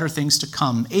shadow of better things to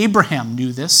come. Abraham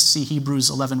knew this, see Hebrews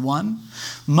 11:1.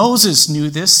 Moses knew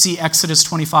this, see Exodus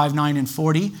 25:9 and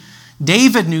 40.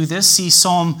 David knew this, see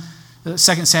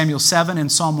 2 Samuel 7 and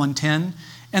Psalm 110.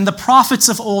 And the prophets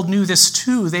of old knew this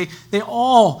too. They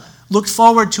all looked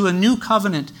forward to a new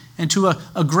covenant and to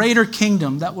a greater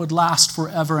kingdom that would last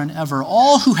forever and ever.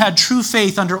 All who had true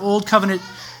faith under Old Covenant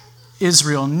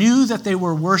Israel knew that they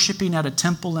were worshiping at a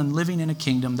temple and living in a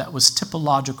kingdom that was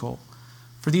typological.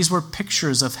 For these were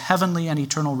pictures of heavenly and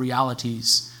eternal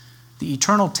realities. The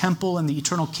eternal temple and the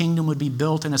eternal kingdom would be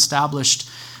built and established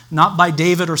not by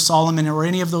David or Solomon or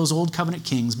any of those Old Covenant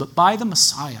kings, but by the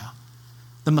Messiah.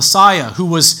 The Messiah, who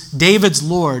was David's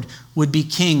Lord, would be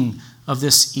king of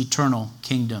this eternal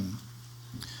kingdom.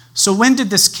 So when did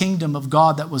this kingdom of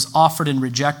God that was offered and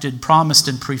rejected, promised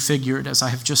and prefigured, as I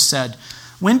have just said,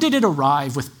 when did it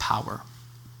arrive with power?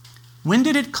 When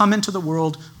did it come into the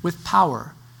world with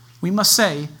power? We must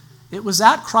say it was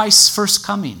at Christ's first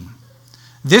coming.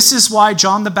 This is why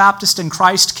John the Baptist and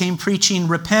Christ came preaching,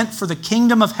 repent, for the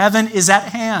kingdom of heaven is at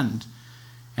hand.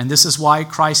 And this is why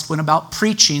Christ went about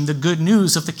preaching the good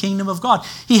news of the kingdom of God.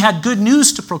 He had good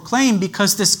news to proclaim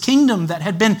because this kingdom that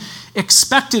had been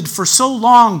expected for so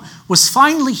long was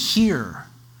finally here.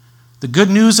 The good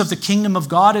news of the kingdom of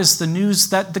God is the news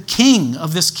that the king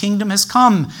of this kingdom has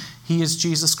come. He is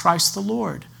Jesus Christ the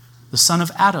Lord, the son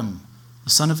of Adam,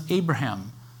 the son of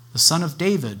Abraham, the son of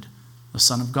David, the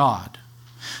son of God.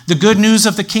 The good news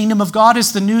of the kingdom of God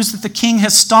is the news that the king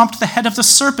has stomped the head of the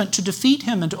serpent to defeat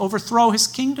him and to overthrow his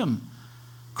kingdom.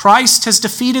 Christ has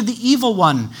defeated the evil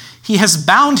one. He has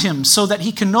bound him so that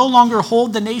he can no longer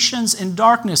hold the nations in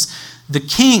darkness. The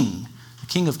King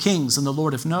of kings and the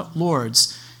Lord of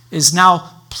lords, is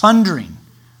now plundering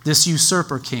this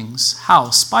usurper king's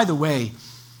house. By the way,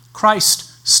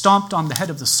 Christ stomped on the head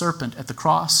of the serpent at the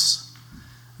cross.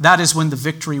 That is when the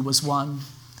victory was won.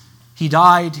 He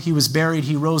died, he was buried,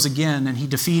 he rose again, and he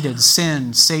defeated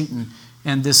sin, Satan,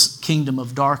 and this kingdom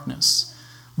of darkness.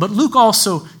 But Luke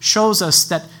also shows us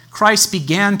that Christ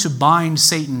began to bind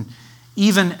Satan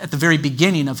even at the very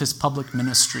beginning of his public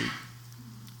ministry.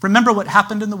 Remember what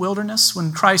happened in the wilderness?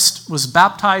 When Christ was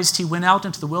baptized, he went out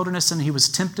into the wilderness and he was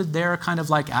tempted there, kind of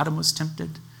like Adam was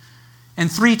tempted. And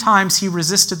 3 times he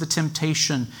resisted the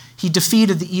temptation. He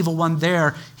defeated the evil one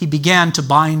there. He began to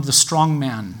bind the strong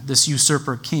man, this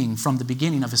usurper king, from the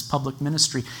beginning of his public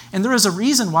ministry. And there is a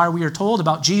reason why we are told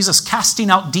about Jesus casting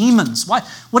out demons. Why?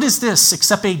 What is this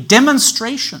except a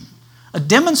demonstration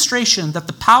that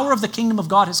the power of the kingdom of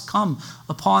God has come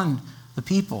upon the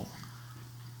people.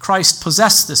 Christ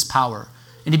possessed this power,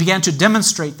 and he began to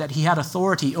demonstrate that he had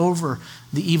authority over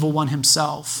the evil one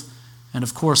himself. And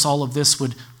of course, all of this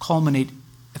would culminate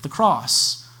at the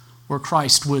cross, where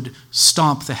Christ would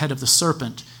stomp the head of the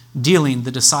serpent, dealing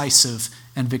the decisive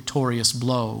and victorious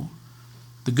blow.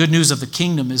 The good news of the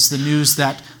kingdom is the news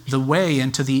that the way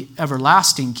into the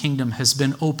everlasting kingdom has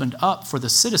been opened up for the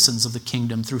citizens of the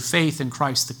kingdom through faith in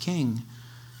Christ the King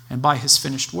and by his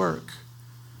finished work.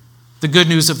 The good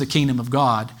news of the kingdom of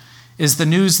God is the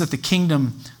news that the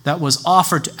kingdom that was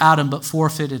offered to Adam but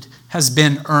forfeited has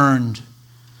been earned.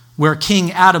 Where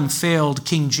King Adam failed,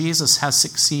 King Jesus has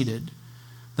succeeded.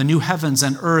 The new heavens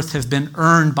and earth have been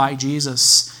earned by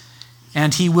Jesus,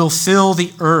 and he will fill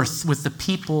the earth with the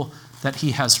people that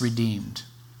he has redeemed.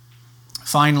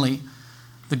 Finally,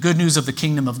 the good news of the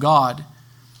kingdom of God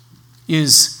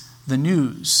is the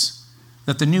news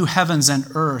that the new heavens and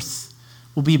earth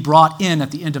will be brought in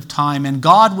at the end of time, and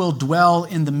God will dwell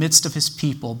in the midst of his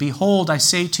people. Behold, I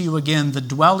say to you again, the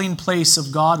dwelling place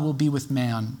of God will be with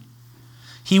man.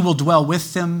 He will dwell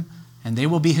with them, and they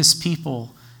will be his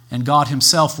people, and God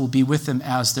himself will be with them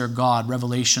as their God.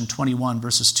 Revelation 21,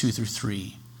 verses 2 through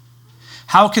 3.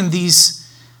 How can these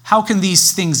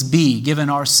things be, given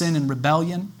our sin and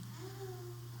rebellion?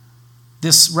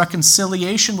 This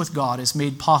reconciliation with God is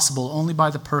made possible only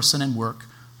by the person and work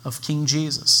of King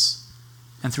Jesus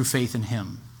and through faith in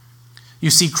him. You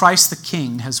see, Christ the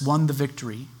King has won the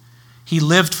victory. He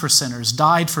lived for sinners,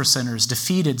 died for sinners,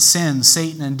 defeated sin,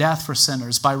 Satan, and death for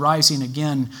sinners by rising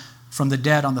again from the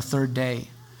dead on the third day.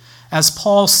 As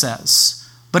Paul says,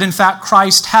 but in fact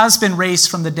Christ has been raised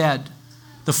from the dead,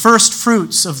 the first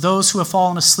fruits of those who have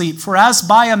fallen asleep. For as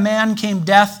by a man came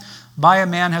death, by a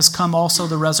man has come also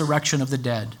the resurrection of the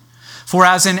dead. For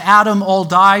as in Adam all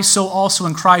die, so also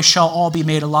in Christ shall all be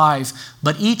made alive,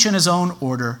 but each in his own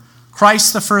order.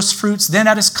 Christ the first fruits, then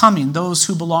at his coming, those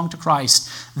who belong to Christ.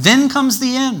 Then comes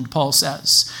the end, Paul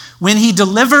says, when he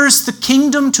delivers the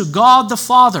kingdom to God the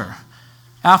Father,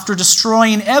 after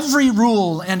destroying every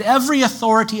rule and every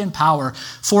authority and power.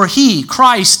 For he,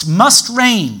 Christ, must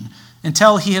reign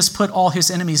until he has put all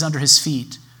his enemies under his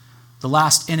feet. The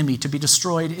last enemy to be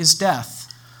destroyed is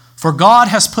death. For God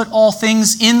has put all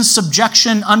things in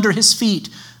subjection under his feet.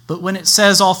 But when it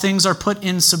says all things are put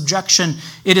in subjection,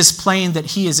 it is plain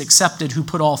that he is accepted who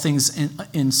put all things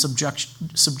in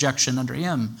subjection under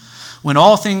him. When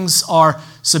all things are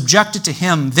subjected to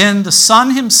him, then the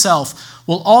Son himself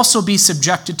will also be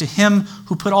subjected to him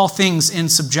who put all things in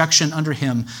subjection under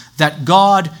him, that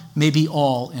God may be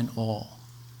all in all.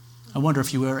 I wonder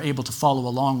if you were able to follow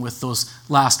along with those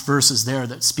last verses there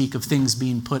that speak of things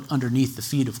being put underneath the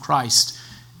feet of Christ.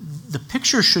 The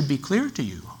picture should be clear to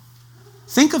you.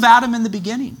 Think of Adam in the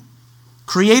beginning,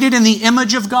 created in the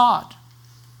image of God,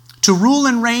 to rule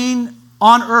and reign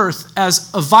on earth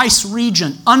as a vice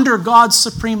regent under God's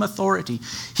supreme authority.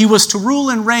 He was to rule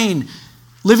and reign,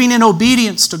 living in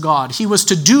obedience to God. He was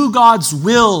to do God's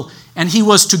will, and he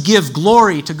was to give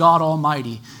glory to God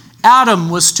Almighty. Adam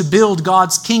was to build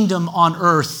God's kingdom on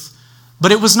earth,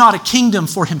 but it was not a kingdom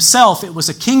for himself. It was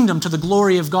a kingdom to the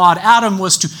glory of God. Adam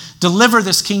was to deliver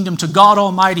this kingdom to God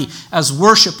Almighty as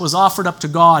worship was offered up to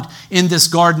God in this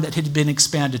garden that had been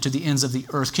expanded to the ends of the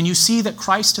earth. Can you see that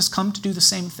Christ has come to do the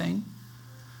same thing?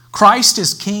 Christ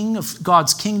is king of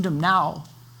God's kingdom now,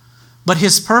 but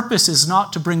his purpose is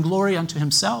not to bring glory unto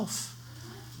himself.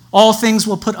 All things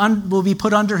will be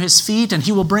put under his feet, and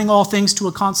he will bring all things to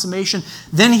a consummation.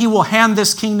 Then he will hand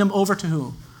this kingdom over to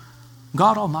who?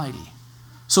 God Almighty,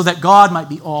 so that God might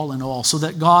be all in all, so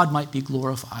that God might be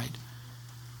glorified.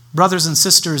 Brothers and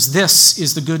sisters, this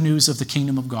is the good news of the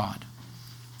kingdom of God.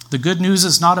 The good news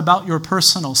is not about your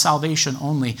personal salvation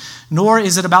only, nor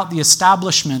is it about the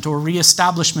establishment or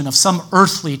reestablishment of some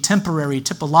earthly, temporary,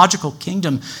 typological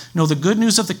kingdom. No, the good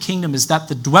news of the kingdom is that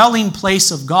the dwelling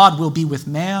place of God will be with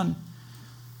man.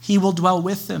 He will dwell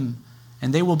with them,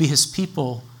 and they will be his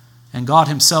people, and God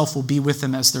himself will be with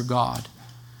them as their God.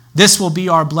 This will be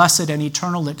our blessed and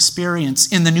eternal experience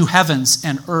in the new heavens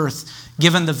and earth,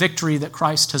 given the victory that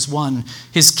Christ has won.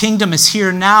 His kingdom is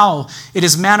here now. It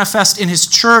is manifest in his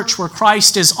church where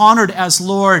Christ is honored as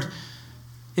Lord.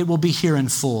 It will be here in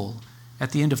full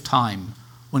at the end of time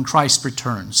when Christ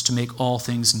returns to make all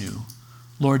things new.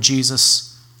 Lord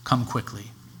Jesus, come quickly.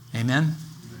 Amen?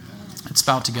 Let's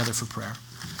bow together for prayer.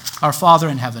 Our Father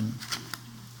in heaven,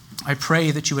 I pray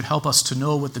that you would help us to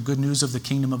know what the good news of the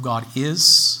kingdom of God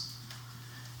is,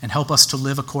 and help us to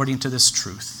live according to this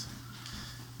truth.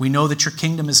 We know that your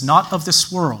kingdom is not of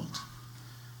this world.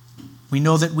 We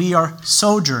know that we are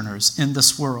sojourners in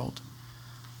this world.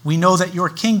 We know that your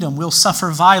kingdom will suffer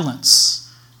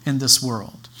violence in this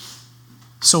world.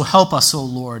 So help us, O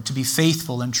Lord, to be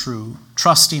faithful and true,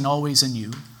 trusting always in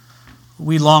you.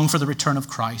 We long for the return of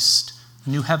Christ,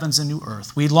 new heavens and new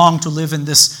earth. We long to live in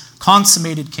this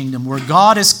consummated kingdom where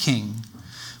God is king,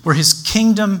 where his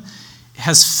kingdom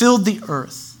has filled the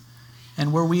earth,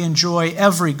 and where we enjoy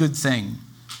every good thing,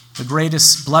 the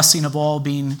greatest blessing of all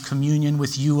being communion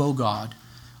with you, O God,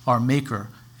 our Maker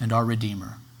and our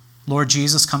Redeemer. Lord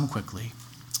Jesus, come quickly.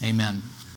 Amen.